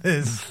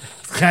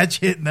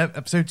 Catch it in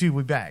episode 2.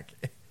 We back.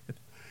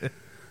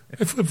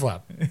 I flip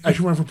flop. I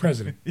should run for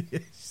president.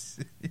 Yes.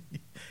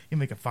 You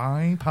make a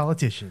fine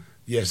politician.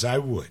 Yes, I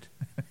would.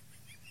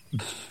 You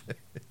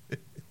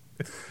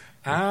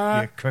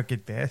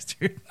crooked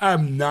bastard.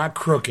 I'm not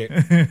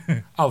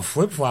crooked. I'll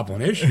flip flop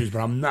on issues, but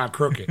I'm not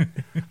crooked.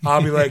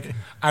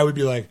 I would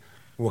be like,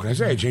 what can I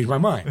say? I changed my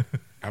mind.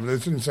 I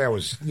didn't say I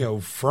was,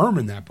 firm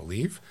in that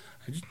belief.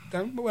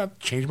 I've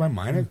changed my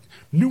mind.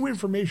 New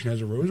information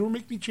has arose will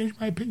make me change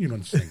my opinion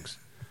on things.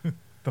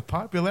 The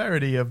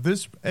popularity of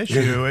this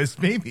issue has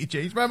made me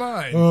change my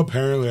mind. Oh,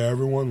 apparently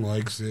everyone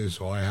likes this,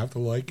 so I have to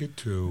like it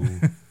too.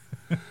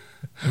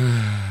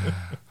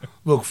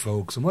 Look,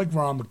 folks, I'm like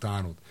Ron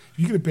McDonald. If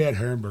you get a bad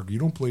hamburger, you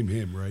don't blame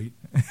him, right?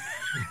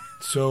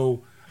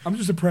 So I'm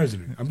just a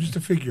president. I'm just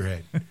a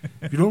figurehead.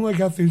 If you don't like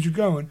how things are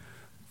going,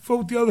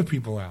 vote the other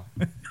people out.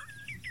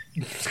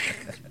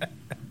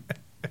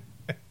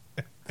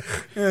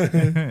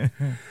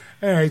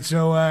 All right,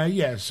 so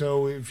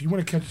if you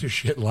want to catch this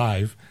shit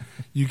live,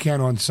 you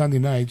can on Sunday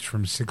nights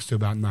from 6 to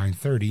about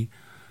 9:30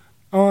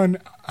 on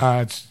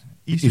it's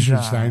Eastern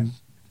Time.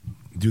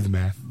 Do the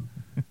math.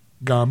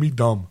 Got me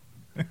dumb.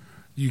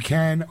 You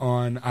can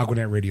on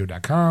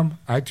AquanetRadio.com,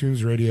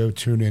 iTunes Radio,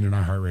 TuneIn, and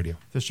iHeartRadio.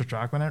 District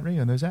Aquanet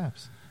Radio and those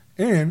apps.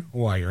 And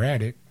while you're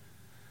at it,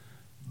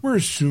 we're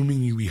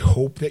assuming we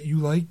hope that you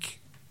like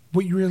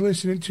what you're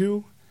listening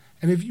to.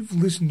 And if you've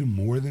listened to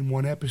more than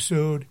one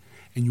episode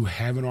and you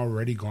haven't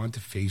already gone to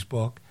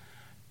Facebook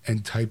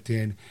and typed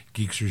in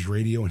Geeksters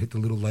Radio and hit the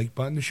little like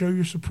button to show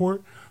your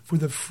support for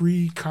the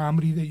free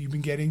comedy that you've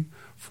been getting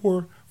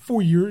for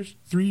 4 years,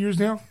 3 years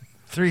now?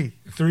 3.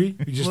 3?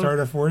 You just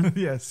started at 4?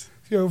 Yes.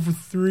 For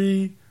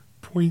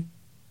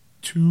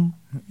 3.2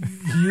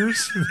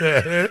 years?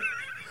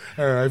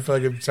 I feel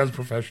like it sounds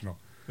professional.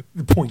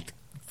 Point.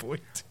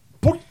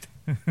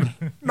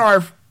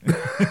 Narv.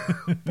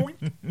 Point.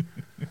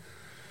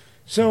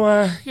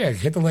 So,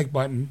 hit the like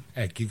button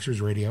at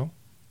Geeksters Radio.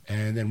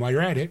 And then while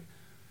you're at it,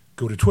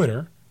 go to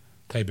Twitter,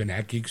 type in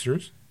at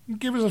Geeksters, and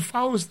give us a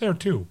follow us there,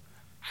 too.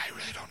 I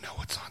really don't know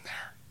what's on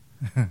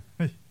there.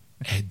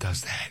 Ed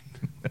does that.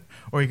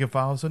 Or you can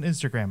follow us on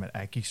Instagram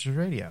at Geeksters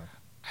Radio.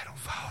 I don't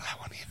follow that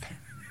one either.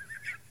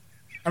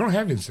 I don't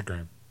have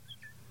Instagram.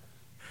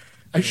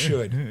 I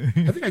should.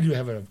 I think I do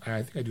have an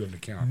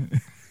account.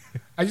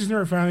 I just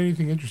never found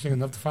anything interesting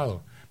enough to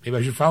follow. Maybe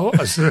I should follow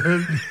us.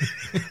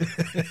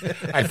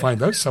 I find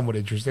us somewhat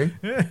interesting.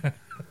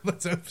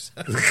 Let's hope so.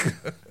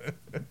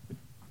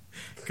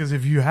 Because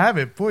if you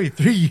haven't, boy,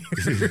 3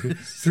 years.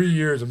 3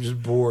 years, I'm just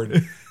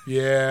bored.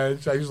 Yeah,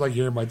 I just like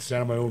hearing my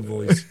sound of my own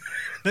voice.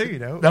 There you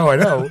go. No, I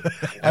know.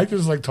 I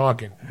just like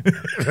talking.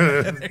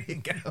 There you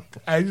go.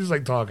 I just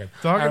like talking.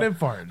 Talking and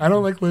farting. I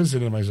don't like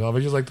listening to myself. I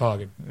just like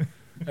talking.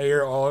 I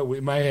hear all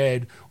in my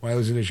head when I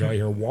listen to the show. I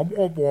hear womp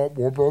womp womp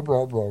womp womp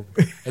womp womp,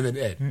 and then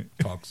Ed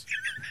talks,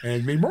 and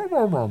it's me womp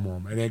womp womp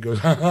womp, and then it goes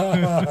ha ha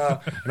ha,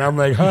 ha. And I'm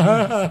like ha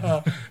ha ha,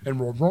 ha and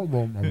womp womp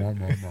womp womp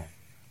womp womp.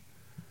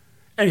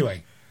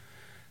 Anyway,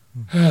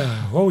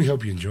 well, we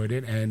hope you enjoyed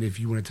it, and if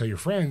you want to tell your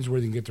friends where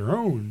they can get their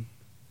own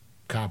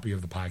copy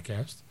of the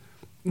podcast,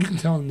 you can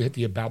tell them to hit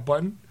the About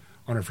button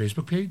on our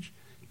Facebook page,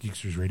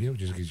 Geeksters Radio,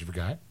 just in case you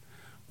forgot,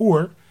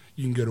 or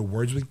you can go to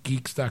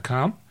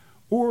wordswithgeeks.com.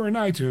 Or in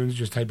iTunes,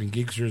 just type in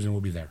Geeksters and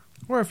we'll be there.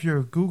 Or if you're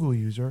a Google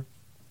user,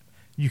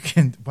 you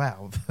can.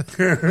 Wow.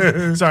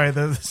 Sorry,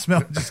 the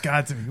smell just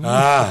got to me.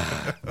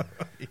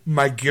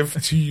 My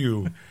gift to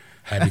you.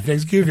 Happy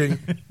Thanksgiving.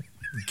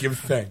 Give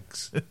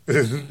thanks.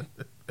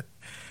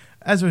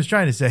 As I was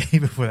trying to say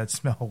before that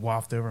smell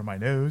wafted over my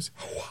nose.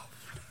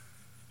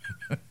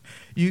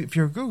 If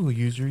you're a Google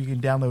user, you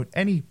can download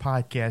any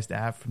podcast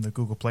app from the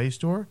Google Play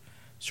Store.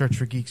 Search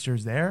for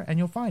Geeksters there, and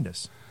you'll find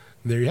us.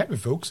 There you have it,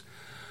 folks.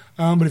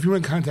 But if you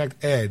want to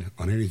contact Ed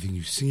on anything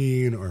you've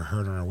seen or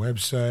heard on our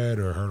website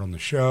or heard on the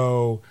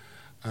show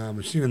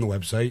or seen on the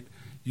website,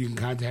 you can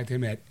contact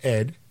him at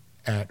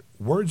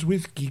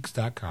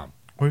ed@wordswithgeeks.com.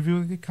 Or if you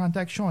want to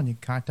contact Sean, you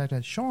can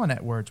contact Sean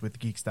at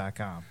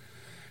wordswithgeeks.com.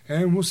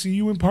 And we'll see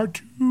you in part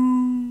 2.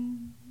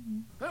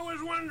 That was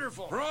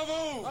wonderful.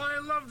 Bravo! I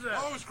loved that.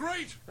 Oh, it was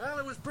great. Well,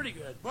 it was pretty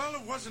good. Well,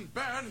 it wasn't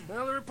bad.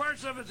 Well, there were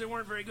parts of it that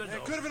weren't very good, It though.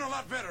 could have been a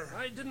lot better.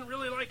 I didn't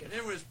really like it.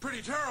 It was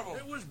pretty terrible.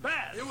 It was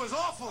bad. It was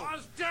awful. It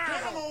was terrible.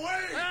 Get him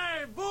away!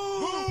 Hey,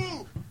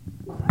 boo!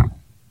 Boo!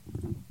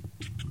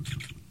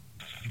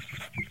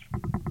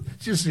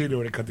 Just so you know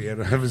when to cut the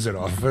episode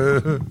off.